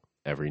whale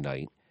every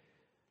night.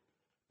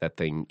 That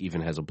thing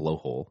even has a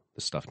blowhole,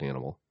 the stuffed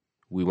animal.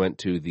 We went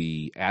to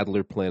the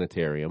Adler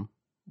Planetarium,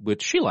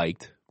 which she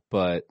liked,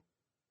 but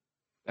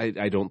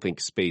I don't think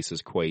space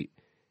is quite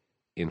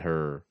in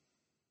her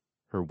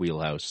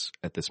wheelhouse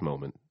at this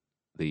moment.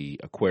 The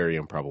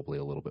aquarium probably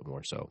a little bit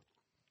more so.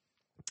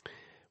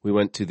 We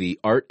went to the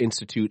Art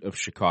Institute of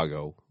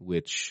Chicago,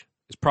 which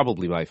is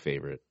probably my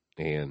favorite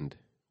and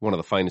one of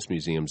the finest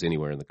museums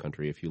anywhere in the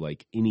country. If you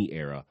like any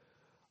era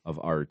of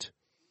art,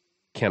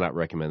 cannot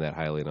recommend that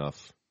highly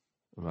enough.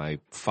 My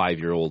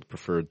 5-year-old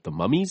preferred the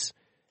mummies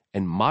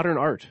and modern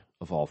art,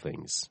 of all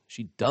things.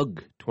 She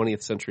dug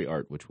 20th century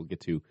art, which we'll get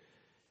to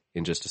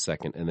in just a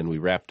second. And then we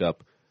wrapped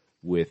up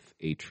with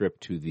a trip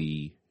to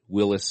the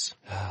Willis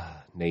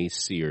Nay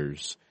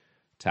Sears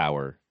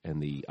Tower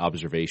and the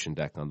observation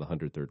deck on the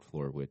 103rd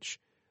floor, which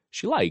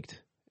she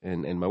liked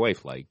and my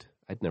wife liked.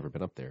 I'd never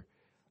been up there.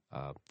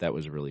 That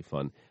was really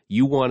fun.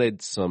 You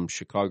wanted some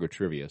Chicago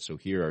trivia, so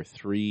here are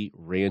 3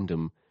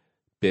 random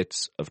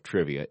bits of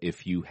trivia.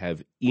 If you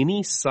have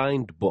any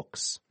signed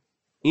books,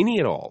 any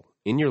at all,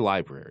 in your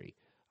library,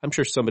 I'm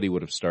sure somebody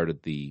would have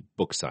started the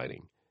book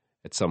signing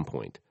at some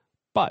point.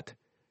 But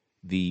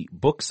the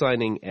book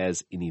signing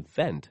as an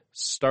event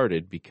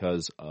started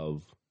because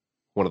of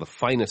one of the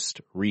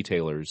finest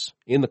retailers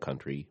in the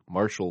country,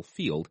 Marshall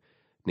Field,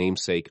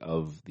 namesake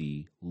of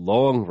the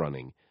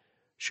long-running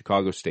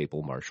Chicago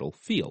staple Marshall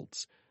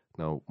Fields.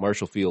 Now,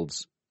 Marshall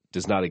Fields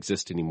does not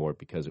exist anymore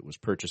because it was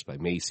purchased by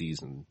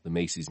Macy's, and the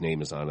Macy's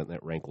name is on it, and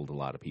that rankled a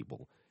lot of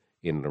people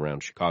in and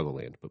around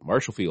Chicagoland. But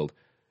Marshall Field,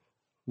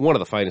 one of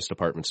the finest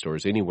department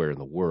stores anywhere in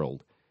the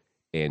world,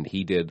 and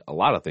he did a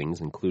lot of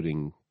things,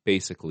 including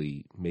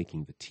basically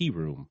making the tea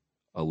room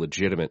a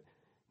legitimate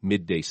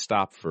midday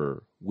stop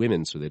for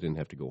women so they didn't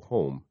have to go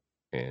home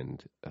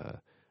and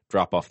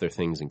drop off their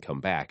things and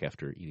come back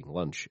after eating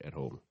lunch at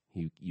home.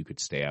 You could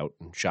stay out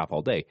and shop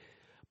all day.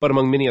 But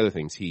among many other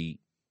things, he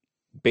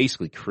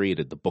basically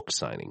created the book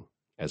signing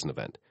as an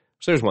event.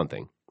 So there's one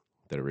thing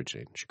that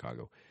originated in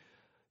Chicago.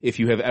 If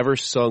you have ever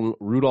sung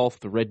Rudolph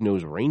the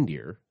Red-Nosed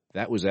Reindeer,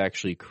 that was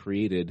actually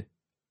created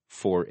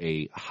for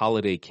a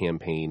holiday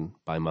campaign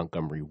by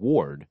Montgomery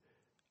Ward,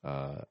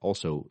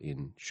 also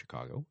in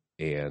Chicago,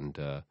 and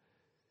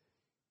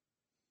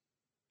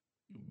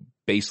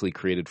basically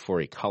created for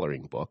a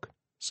coloring book.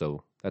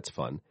 So that's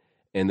fun.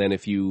 And then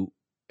if you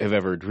have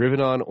ever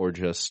driven on or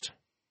just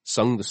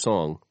sung the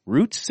song,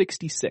 Route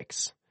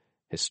 66,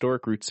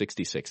 historic Route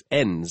 66,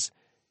 ends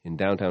in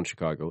downtown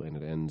Chicago, and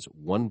it ends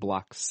 1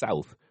 block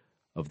south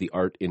of the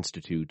Art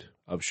Institute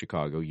of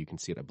Chicago. You can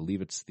see it. I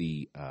believe it's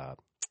the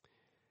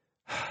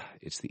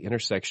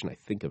intersection, I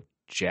think, of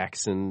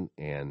Jackson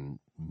and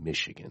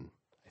Michigan,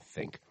 I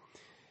think.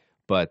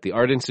 But the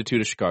Art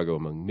Institute of Chicago,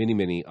 among many,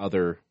 many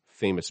other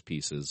famous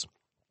pieces,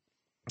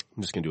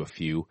 I'm just going to do a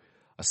few.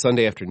 A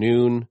Sunday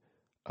Afternoon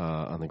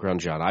on the Grand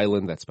John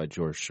Island, that's by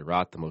George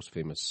Seurat, the most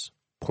famous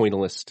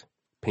pointillist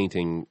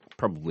painting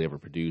probably ever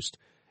produced.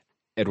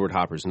 Edward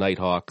Hopper's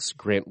Nighthawks,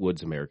 Grant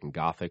Wood's American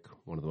Gothic,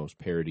 one of the most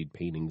parodied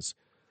paintings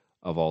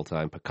of all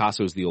time.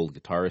 Picasso's The Old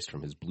Guitarist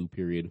from his Blue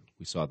period.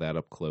 We saw that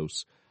up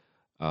close.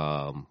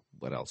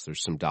 What else?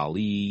 There's some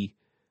Dali,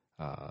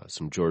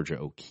 some Georgia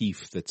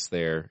O'Keeffe that's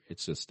there.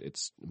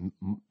 It's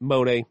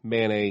Monet,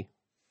 Manet,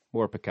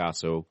 more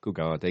Picasso,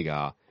 Gauguin,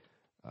 Degas.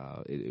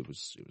 It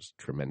was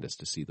tremendous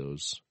to see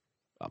those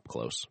up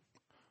close.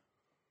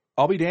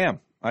 I'll be damned.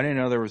 I didn't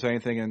know there was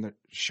anything in the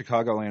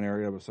Chicagoland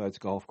area besides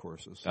golf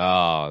courses.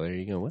 Oh, there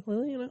you go.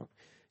 Well,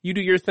 you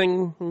do your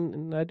thing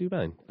and I do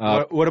mine.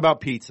 What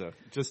about pizza?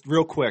 Just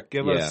real quick,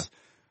 give us,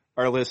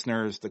 our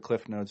listeners, the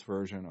Cliff Notes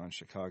version on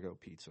Chicago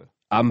pizza.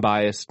 I'm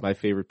biased. My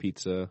favorite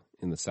pizza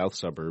in the south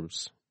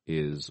suburbs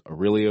is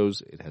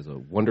Aurelio's. It has a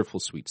wonderful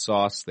sweet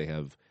sauce. They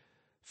have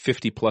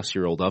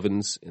 50-plus-year-old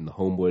ovens in the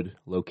Homewood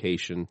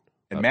location.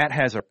 And Matt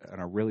has an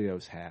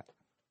Aurelio's hat.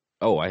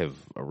 Oh, I have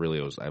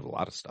Aurelio's. I have a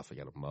lot of stuff. I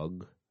got a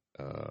mug.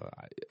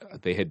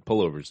 They had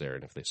pullovers there,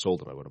 and if they sold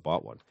them, I would have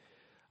bought one.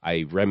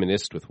 I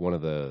reminisced with one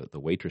of the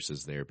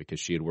waitresses there because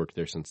she had worked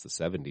there since the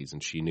 70s,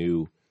 and she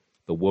knew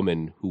the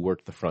woman who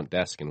worked the front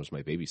desk and was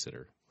my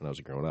babysitter when I was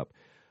growing up.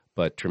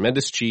 But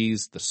tremendous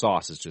cheese. The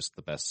sauce is just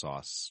the best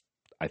sauce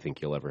I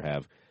think you'll ever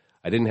have.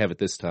 I didn't have it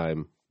this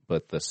time,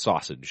 but the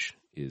sausage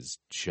is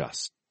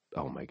just,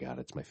 oh my God,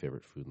 it's my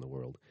favorite food in the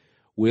world.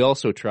 We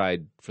also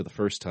tried, for the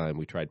first time,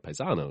 we tried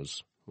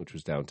Paisanos, which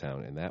was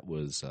downtown, and that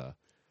was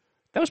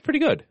pretty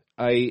good.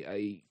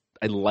 I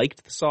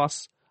liked the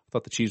sauce. I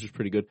thought the cheese was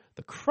pretty good.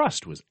 The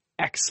crust was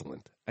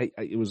excellent.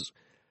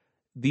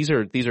 These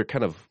are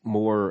kind of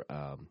more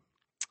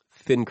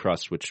thin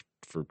crust, which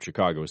for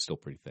Chicago is still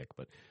pretty thick,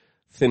 but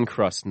thin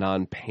crust,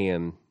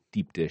 non-pan,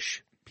 deep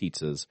dish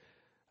pizzas,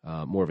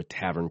 more of a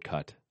tavern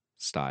cut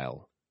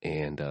style,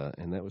 and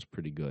that was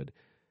pretty good.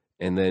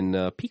 And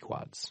then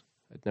Pequod's.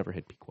 I'd never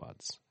had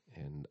Pequod's,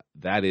 and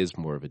that is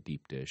more of a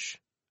deep dish.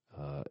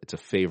 It's a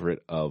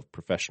favorite of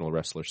professional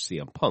wrestler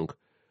CM Punk,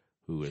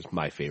 who is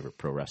my favorite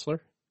pro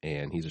wrestler,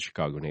 and he's a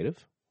Chicago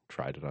native.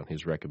 Tried it on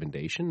his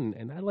recommendation,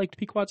 and I liked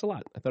Pequod's a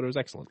lot. I thought it was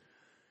excellent.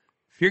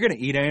 If you're going to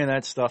eat any of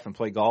that stuff and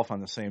play golf on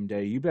the same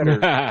day, you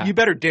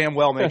better damn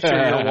well make sure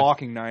you're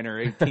walking 9 or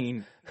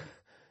 18.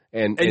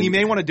 and you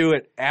may want to do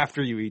it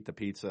after you eat the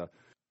pizza.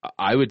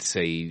 I would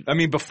say... I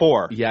mean,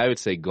 before. Yeah, I would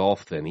say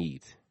golf, then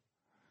eat.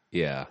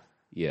 Yeah.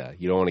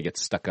 You don't want to get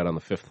stuck out on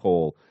the fifth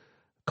hole,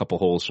 a couple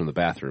holes from the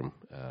bathroom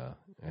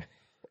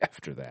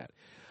after that.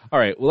 All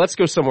right, well, let's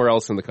go somewhere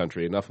else in the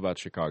country. Enough about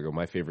Chicago,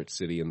 my favorite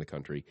city in the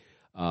country.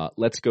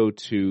 Let's go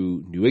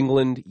to New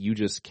England. You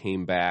just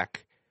came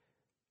back,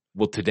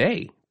 well,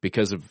 today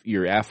because of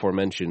your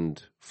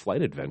aforementioned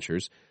flight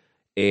adventures.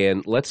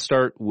 And let's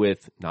start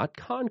with not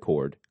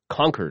Concord,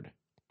 Concord,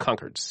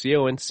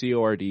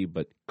 C-O-N-C-O-R-D,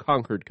 but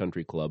Concord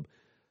Country Club,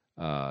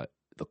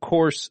 the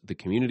course, the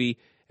community.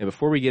 And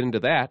before we get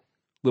into that,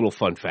 little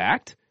fun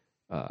fact,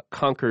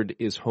 Concord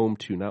is home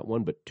to not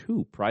one but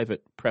 2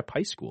 private prep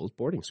high schools,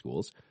 boarding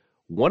schools.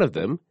 One of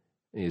them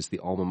is the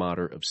alma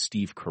mater of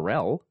Steve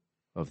Carell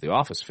of The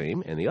Office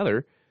fame, and the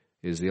other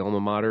is the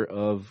alma mater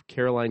of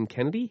Caroline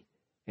Kennedy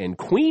and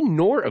Queen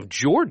Noor of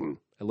Jordan.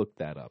 I looked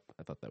that up.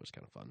 I thought that was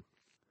kind of fun.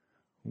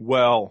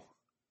 Well,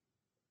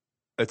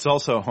 it's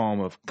also home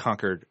of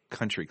Concord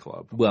Country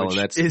Club. Well, and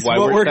that's why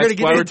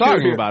we're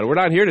talking about it. We're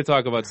not here to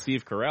talk about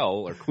Steve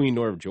Carell or Queen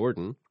Noor of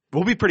Jordan.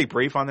 We'll be pretty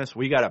brief on this.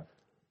 We got a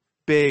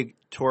big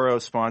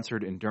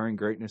Toro-sponsored Enduring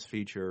Greatness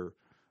feature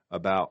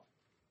about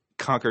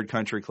Concord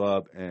Country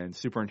Club and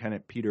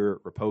Superintendent Peter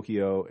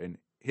Rapocchio and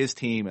his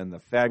team and the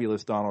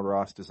fabulous Donald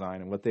Ross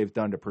design and what they've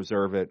done to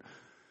preserve it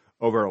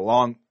over a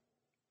long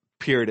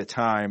period of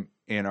time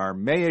in our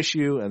May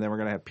issue. And then we're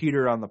going to have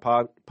Peter on the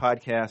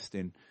podcast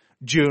in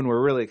June.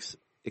 We're really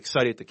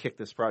excited to kick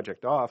this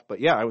project off. But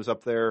yeah, I was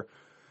up there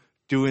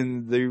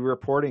doing the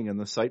reporting and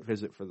the site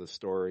visit for the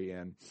story,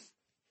 and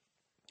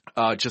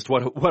just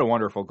what a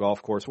wonderful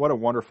golf course. What a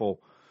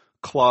wonderful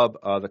club.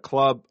 The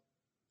club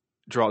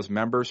draws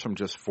members from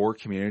just 4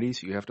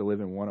 communities. You have to live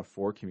in one of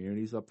 4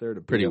 communities up there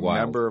to be a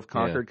member of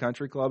Concord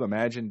Country Club.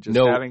 Imagine just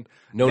having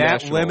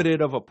that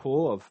limited of a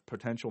pool of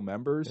potential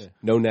members. Yeah.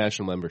 No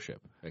national membership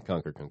at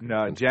Concord Country.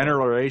 No,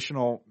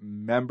 generational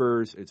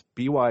members. It's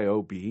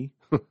BYOB.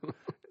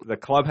 The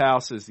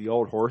clubhouse is the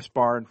old horse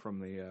barn from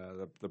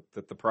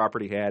the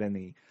property had in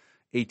the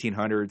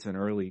 1800s and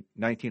early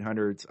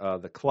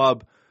 1900s. The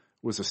club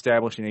was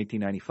established in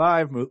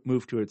 1895,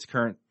 moved to its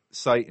current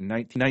site in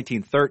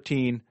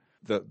 1913.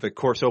 The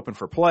course opened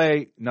for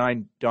play,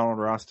 9 Donald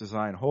Ross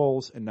design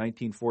holes in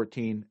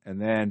 1914. And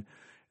then in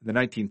the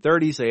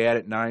 1930s, they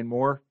added 9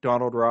 more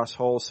Donald Ross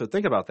holes. So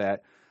think about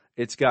that.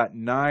 It's got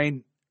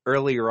 9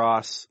 early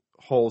Ross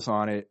holes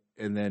on it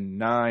and then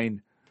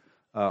 9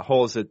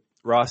 holes that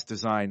Ross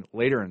designed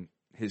later in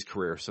his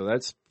career. So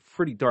that's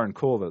pretty darn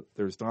cool that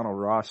there's Donald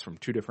Ross from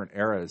 2 different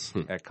eras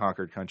at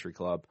Concord Country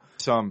Club.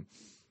 Some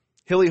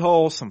hilly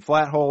holes, some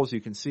flat holes.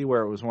 You can see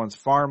where it was once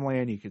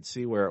farmland. You can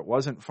see where it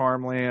wasn't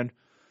farmland.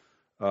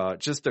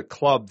 Just a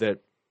club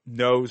that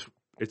knows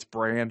its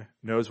brand,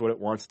 knows what it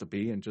wants to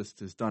be, and just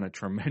has done a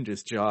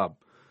tremendous job.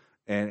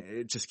 And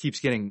it just keeps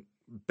getting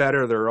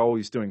better. They're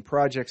always doing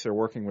projects. They're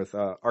working with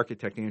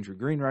architect Andrew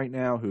Green right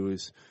now, who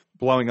is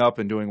blowing up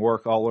and doing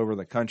work all over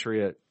the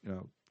country at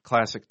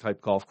classic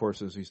type golf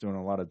courses. He's doing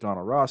a lot of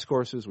Donald Ross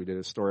courses. We did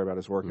a story about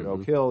his work at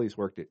Oak Hill. He's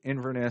worked at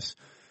Inverness.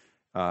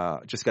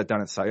 Just got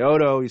done at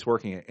Scioto. He's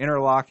working at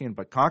Interlaken.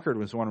 But Concord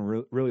was one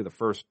of really the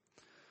first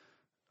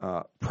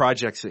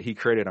projects that he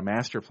created a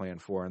master plan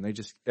for. And they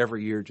just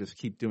every year just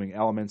keep doing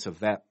elements of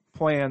that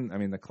plan. I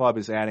mean, the club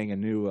is adding a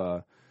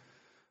new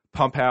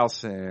pump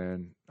house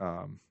and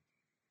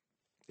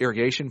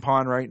irrigation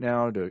pond right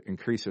now to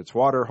increase its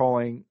water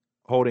holding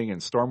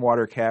and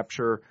stormwater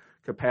capture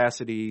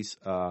capacities.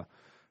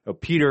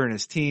 Peter and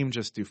his team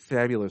just do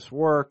fabulous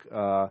work.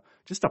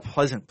 Just a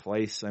pleasant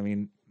place. I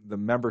mean, the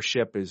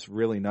membership is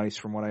really nice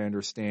from what I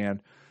understand.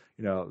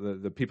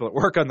 The people that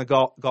work on the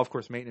golf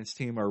course maintenance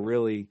team are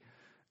really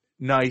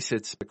nice.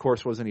 The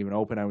course wasn't even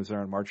open. I was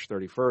there on March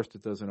 31st.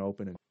 It doesn't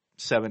open in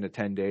 7 to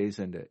 10 days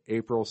into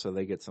April, so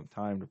they get some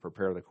time to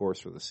prepare the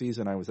course for the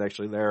season. I was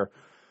actually there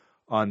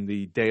on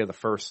the day of the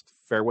first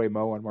fairway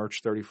mow on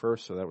March 31st,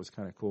 so that was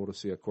kind of cool to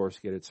see a course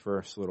get its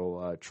first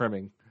little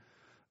trimming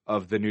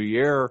of the new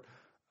year.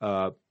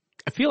 I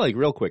feel like,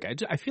 real quick,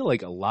 I feel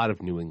like a lot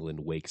of New England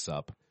wakes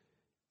up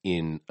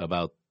in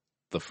about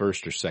the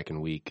first or second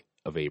week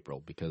of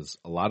April because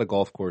a lot of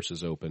golf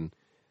courses open.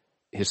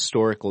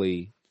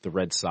 Historically, the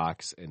Red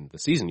Sox, and the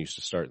season used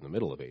to start in the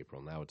middle of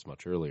April. Now it's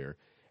much earlier.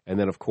 And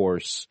then, of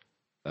course,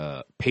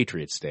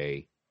 Patriots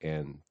Day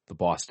and the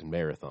Boston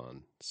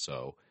Marathon.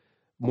 So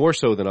more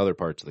so than other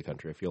parts of the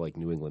country, I feel like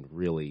New England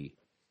really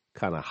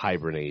kind of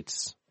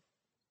hibernates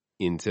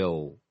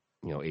until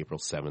April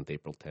 7th,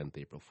 April 10th,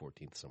 April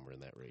 14th, somewhere in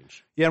that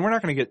range. Yeah, and we're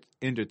not going to get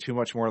into too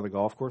much more of the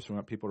golf course. We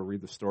want people to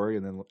read the story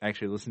and then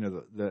actually listen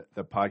to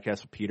the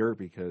podcast with Peter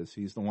because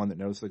he's the one that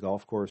knows the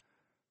golf course.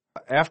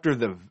 After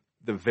the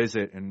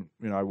visit, and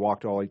I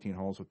walked all 18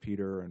 holes with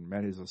Peter and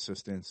met his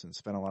assistants and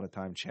spent a lot of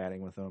time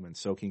chatting with them and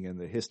soaking in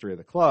the history of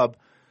the club,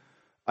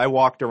 I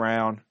walked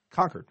around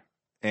Concord.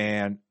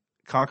 And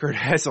Concord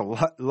has a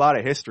lot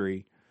of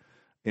history.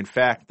 In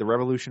fact, the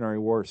Revolutionary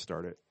War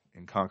started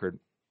in Concord,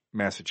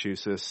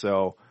 Massachusetts.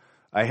 So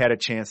I had a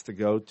chance to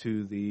go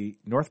to the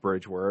North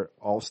Bridge where it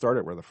all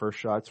started, where the first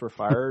shots were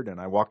fired. And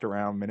I walked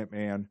around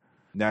Minuteman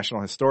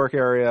National Historic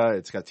Area.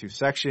 It's got 2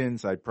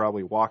 sections. I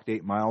probably walked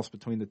 8 miles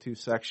between the 2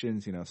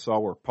 sections, saw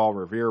where Paul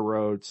Revere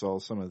rode, saw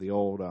some of the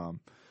old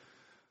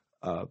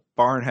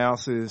barn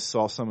houses,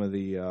 saw some of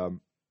the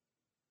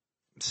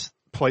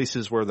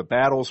places where the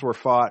battles were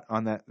fought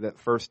on that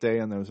first day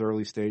in those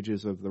early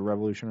stages of the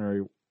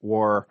Revolutionary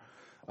War.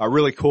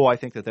 Really cool. I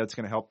think that's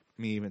going to help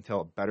me even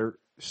tell a better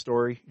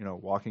story,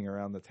 walking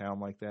around the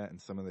town like that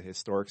and some of the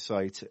historic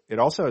sites. It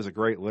also has a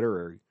great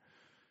literary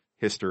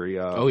history.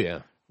 Oh,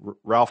 yeah.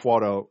 Ralph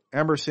Waldo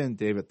Emerson,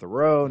 David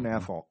Thoreau,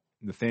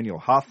 Nathaniel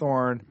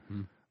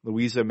Hawthorne,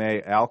 Louisa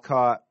May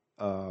Alcott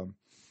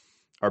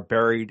are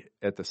buried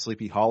at the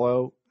Sleepy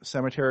Hollow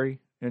Cemetery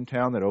in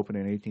town that opened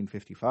in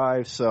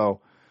 1855.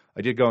 So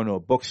I did go into a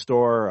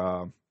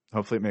bookstore.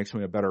 Hopefully it makes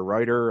me a better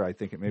writer. I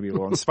think it maybe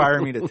will inspire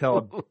me to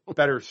tell a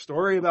better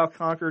story about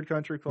Concord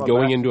Country Club.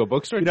 Going into a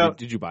bookstore?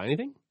 Did you buy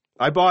anything?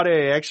 I bought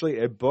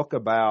a book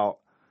about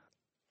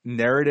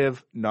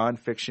narrative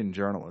nonfiction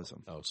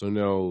journalism. Oh, so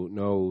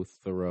no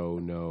Thoreau,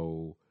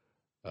 no.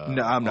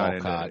 No, I'm not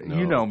into it.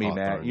 You know me,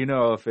 Hawthorne.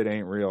 Matt. If it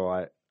ain't real,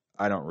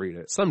 I don't read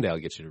it. Someday I'll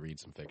get you to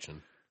read some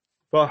fiction.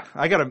 Well,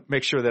 I got to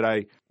make sure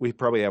that we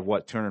probably have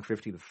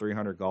 250 to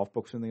 300 golf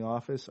books in the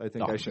office. I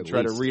think I should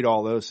try to read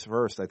all those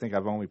first. I think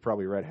I've only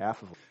probably read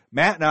half of them.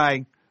 Matt and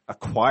I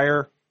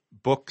acquire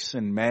books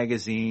and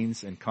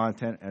magazines and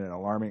content at an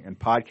alarming, and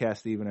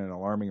podcasts even at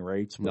alarming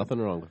rates. Nothing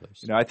wrong with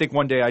those. I think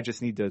one day I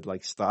just need to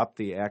stop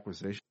the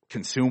acquisition,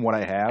 consume what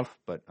I have,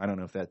 but I don't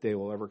know if that day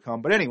will ever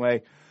come. But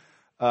anyway,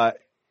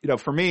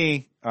 for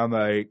me, I'm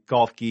a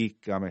golf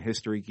geek. I'm a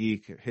history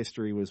geek.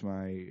 History was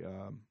my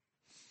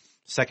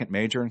second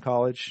major in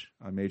college.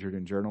 I majored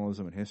in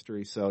journalism and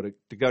history. So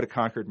to go to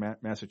Concord,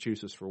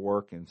 Massachusetts for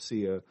work and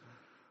see a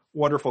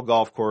wonderful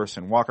golf course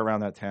and walk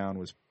around that town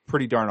was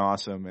pretty darn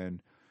awesome.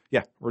 And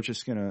yeah, we're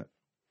just going to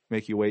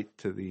make you wait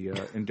to the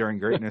Enduring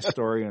Greatness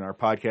story in our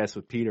podcast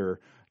with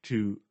Peter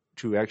to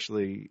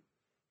actually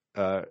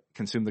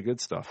consume the good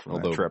stuff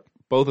from that trip.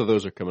 Both of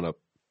those are coming up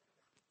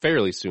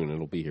fairly soon.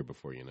 It'll be here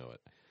before you know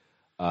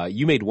it.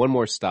 You made one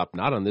more stop,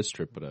 not on this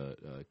trip, but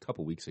a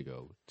couple weeks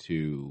ago,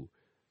 to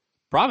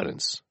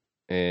Providence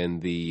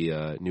and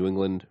the New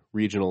England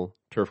Regional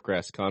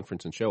Turfgrass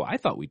Conference and Show. I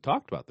thought we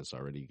talked about this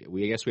already.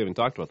 I guess we haven't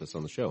talked about this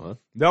on the show, huh?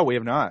 No, we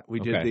have not. We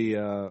did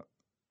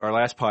our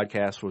last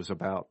podcast was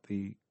about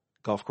the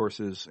golf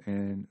courses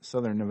in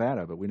southern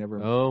Nevada, but we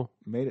never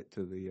made it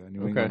to the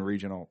New England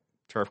Regional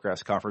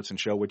Turfgrass Conference and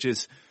Show, which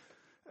is,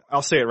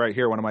 I'll say it right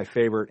here, one of my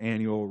favorite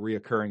annual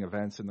reoccurring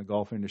events in the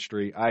golf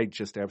industry. I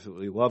just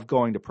absolutely love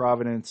going to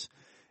Providence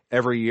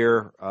every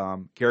year.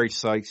 Gary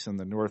Sykes and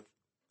the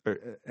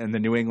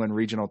New England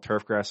Regional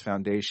Turfgrass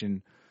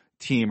Foundation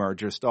team are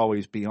just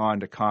always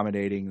beyond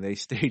accommodating. They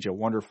stage a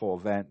wonderful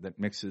event that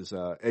mixes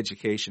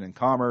education and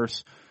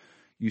commerce.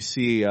 You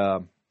see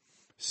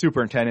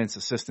superintendents,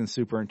 assistant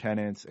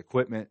superintendents,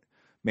 equipment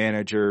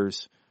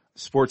managers,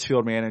 sports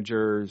field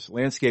managers,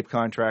 landscape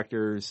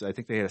contractors. I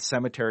think they had a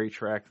cemetery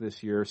track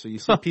this year. So you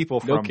see people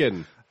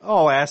from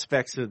all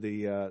aspects of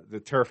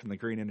the turf and the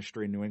green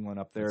industry in New England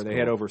up there. They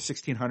had over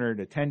 1,600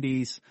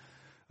 attendees,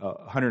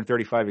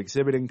 135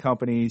 exhibiting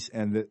companies,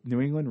 and the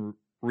New England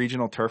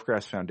Regional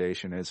Turfgrass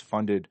Foundation has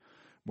funded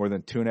more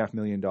than $2.5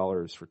 million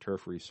for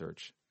turf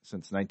research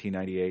since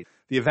 1998.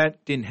 The event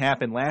didn't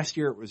happen last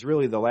year. It was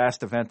really the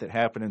last event that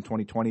happened in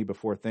 2020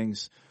 before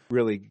things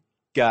really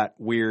got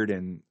weird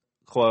and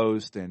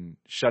closed and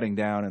shutting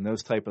down and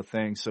those type of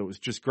things. So it was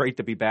just great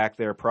to be back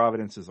there.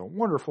 Providence is a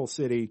wonderful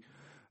city,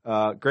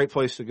 great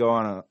place to go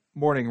on a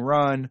morning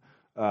run,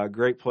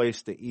 great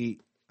place to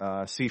eat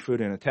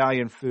seafood and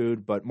Italian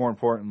food, but more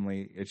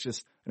importantly, it's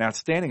just an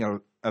outstanding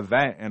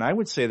event. And I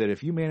would say that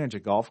if you manage a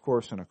golf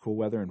course in a cool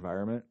weather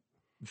environment,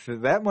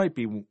 that might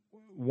be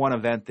one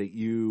event that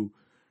you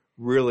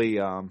really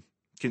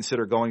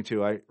consider going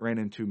to. I ran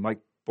into Mike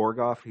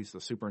Borgoff. He's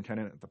the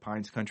superintendent at the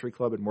Pines Country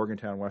Club in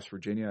Morgantown, West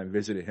Virginia. I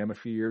visited him a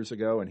few years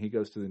ago, and he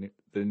goes to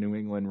the New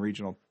England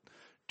Regional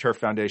Turf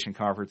Foundation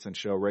Conference and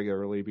show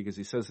regularly because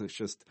he says it's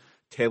just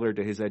tailored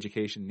to his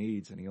education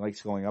needs, and he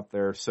likes going up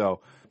there.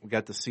 So we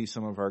got to see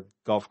some of our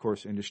golf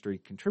course industry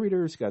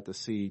contributors, got to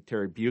see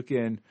Terry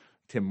Buchan,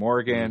 Tim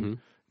Morgan,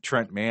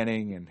 Trent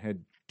Manning, and had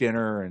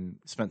dinner and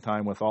spent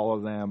time with all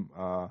of them.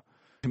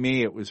 To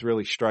me, it was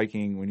really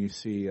striking when you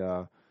see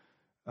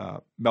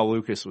Mel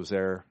Lucas was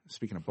there.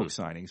 Speaking of book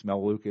signings,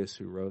 Mel Lucas,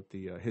 who wrote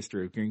the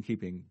History of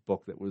Greenkeeping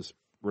book that was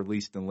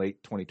released in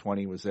late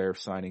 2020, was there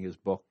signing his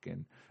book.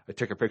 And I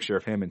took a picture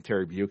of him and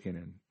Terry Buchan,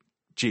 and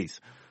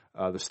geez,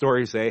 the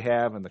stories they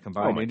have and the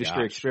combined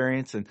industry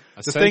experience. And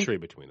a century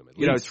between them, at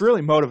least. It's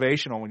really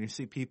motivational when you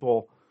see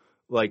people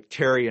like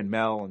Terry and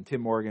Mel and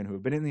Tim Morgan, who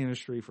have been in the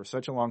industry for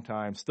such a long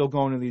time, still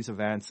going to these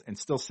events and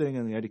still sitting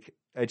in the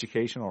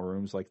educational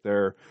rooms like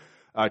they're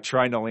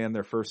trying to land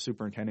their first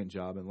superintendent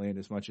job and land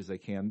as much as they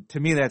can. To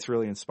me, that's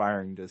really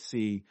inspiring to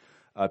see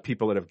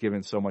people that have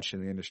given so much in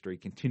the industry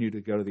continue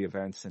to go to the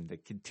events and to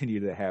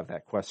continue to have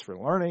that quest for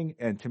learning.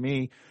 And to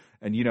me,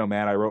 and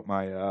Matt, I wrote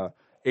my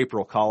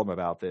April column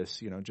about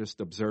this, just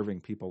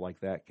observing people like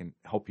that can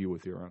help you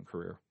with your own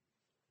career.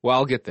 Well,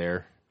 I'll get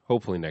there,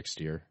 hopefully next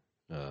year.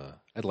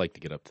 I'd like to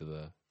get up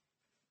to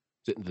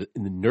the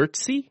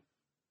NERTC?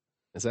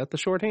 Is that the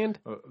shorthand?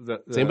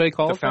 Does anybody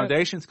call it the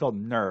foundation's that?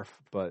 Called NERF,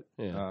 but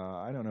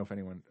I don't know if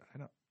anyone. I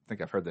don't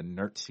think I've heard the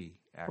NERTC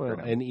acronym.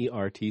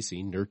 Well,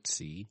 NERTC,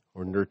 NERTC,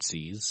 or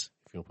NERTCs.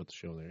 If you don't put the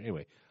show there,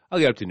 anyway, I'll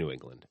get up to New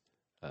England.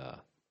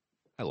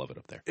 I love it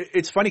up there.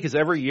 It's funny because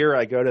every year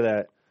I go to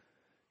that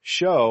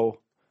show,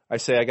 I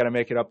say I got to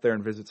make it up there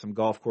and visit some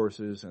golf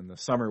courses, and the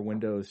summer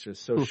window is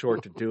just so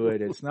short to do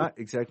it. It's not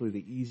exactly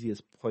the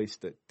easiest place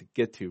to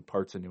get to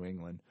parts of New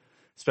England,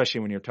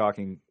 especially when you're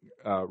talking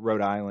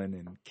Rhode Island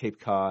and Cape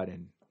Cod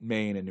and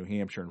Maine and New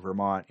Hampshire and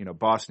Vermont.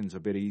 Boston's a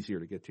bit easier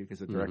to get to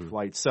because of direct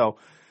flights. So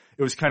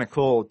it was kind of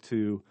cool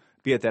to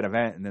be at that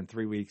event and then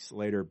 3 weeks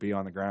later be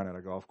on the ground at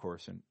a golf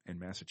course in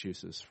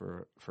Massachusetts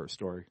for a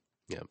story.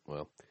 Yeah,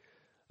 well,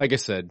 like I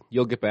said,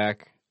 you'll get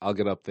back. I'll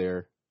get up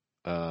there.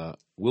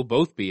 We'll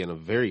both be in a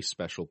very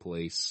special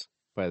place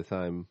by the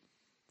time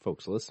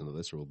folks listen to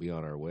this, or we'll be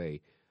on our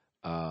way.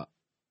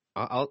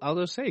 I'll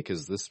just say,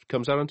 because this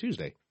comes out on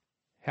Tuesday,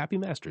 Happy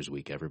Masters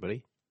Week,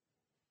 everybody.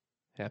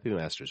 Happy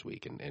Masters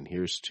Week. And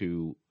here's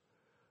to,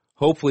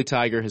 hopefully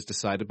Tiger has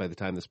decided by the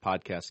time this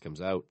podcast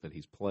comes out that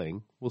he's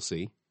playing. We'll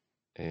see.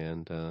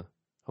 And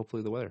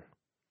hopefully the weather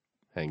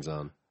hangs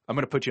on. I'm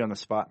going to put you on the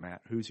spot,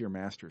 Matt. Who's your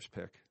Masters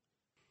pick?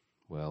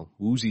 Well,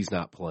 Woozy's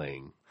not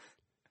playing.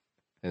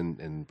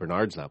 And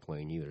Bernard's not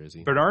playing either, is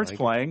he? Bernard's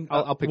playing.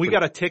 I'll pick. We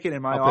got a ticket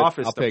in my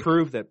office to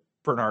prove that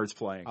Bernard's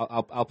playing.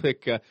 I'll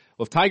pick. Well,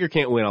 if Tiger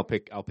can't win, I'll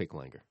pick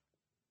Langer.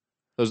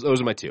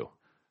 Those are my two.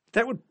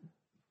 That would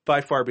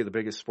by far be the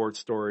biggest sports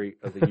story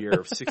of the year.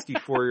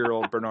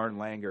 64-year-old Bernard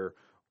Langer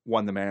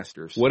won the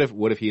Masters. What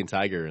if he and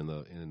Tiger in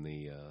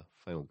the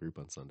final group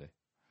on Sunday?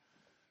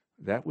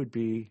 That'd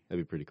be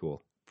pretty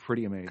cool.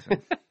 Pretty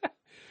amazing.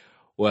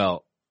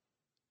 Well,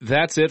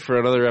 that's it for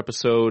another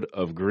episode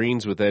of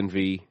Greens with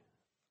Envy.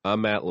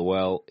 I'm Matt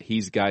Lowell.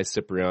 He's Guy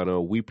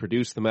Cipriano. We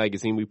produce the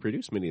magazine. We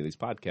produce many of these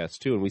podcasts,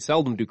 too, and we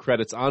seldom do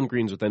credits on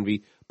Greens with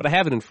Envy, but I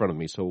have it in front of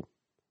me, so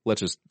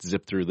let's just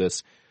zip through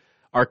this.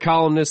 Our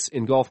columnists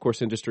in golf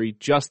course industry,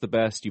 just the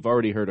best. You've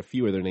already heard a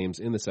few of their names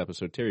in this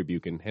episode. Terry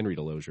Buchan, Henry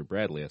DeLozier,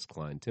 Bradley S.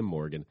 Klein, Tim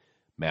Morgan,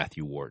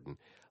 Matthew Wharton.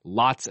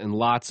 Lots and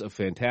lots of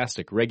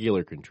fantastic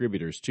regular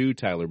contributors, too.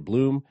 Tyler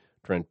Bloom,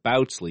 Trent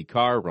Bouts, Lee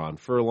Carr, Ron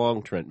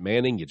Furlong, Trent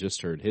Manning. You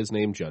just heard his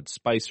name. Judd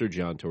Spicer,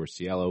 John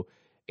Torsiello,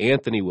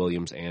 Anthony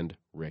Williams, and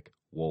Rick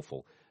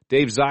Wolfel.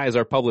 Dave Zai is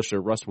our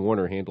publisher. Russ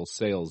Warner handles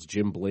sales.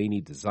 Jim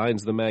Blaney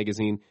designs the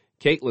magazine.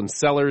 Caitlin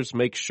Sellers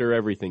makes sure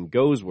everything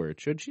goes where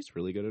it should. She's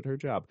really good at her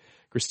job.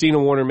 Christina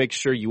Warner makes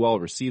sure you all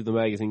receive the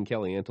magazine.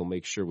 Kelly Antle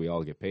makes sure we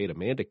all get paid.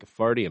 Amanda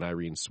Caffardi and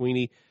Irene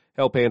Sweeney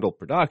help handle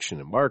production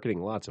and marketing,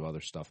 lots of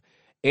other stuff.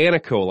 Anna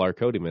Kolar,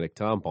 Cody Minnick,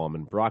 Tom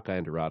Bauman, Brock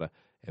Andorada,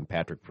 and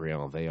Patrick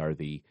Brion. They are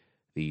the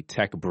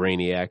tech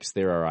brainiacs.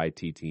 They're our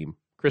IT team.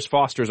 Chris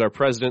Foster is our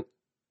president.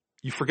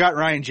 You forgot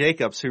Ryan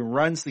Jacobs, who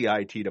runs the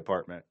IT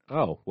department.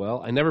 Oh,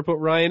 well, I never put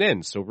Ryan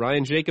in, so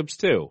Ryan Jacobs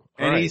too.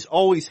 And he's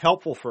always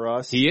helpful for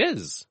us. He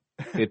is.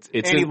 It's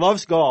and he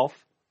loves golf.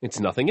 It's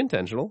nothing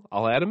intentional.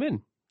 I'll add him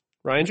in.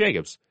 Ryan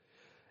Jacobs.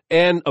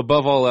 And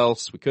above all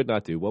else, we could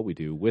not do what we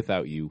do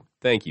without you.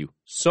 Thank you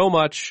so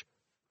much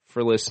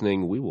for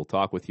listening. We will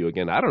talk with you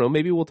again. I don't know,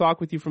 maybe we'll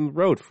talk with you from the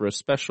road for a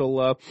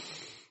special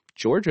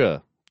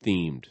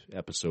Georgia-themed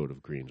episode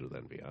of Greens with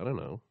Envy. I don't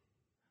know.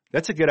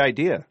 That's a good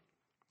idea.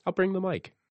 I'll bring the mic.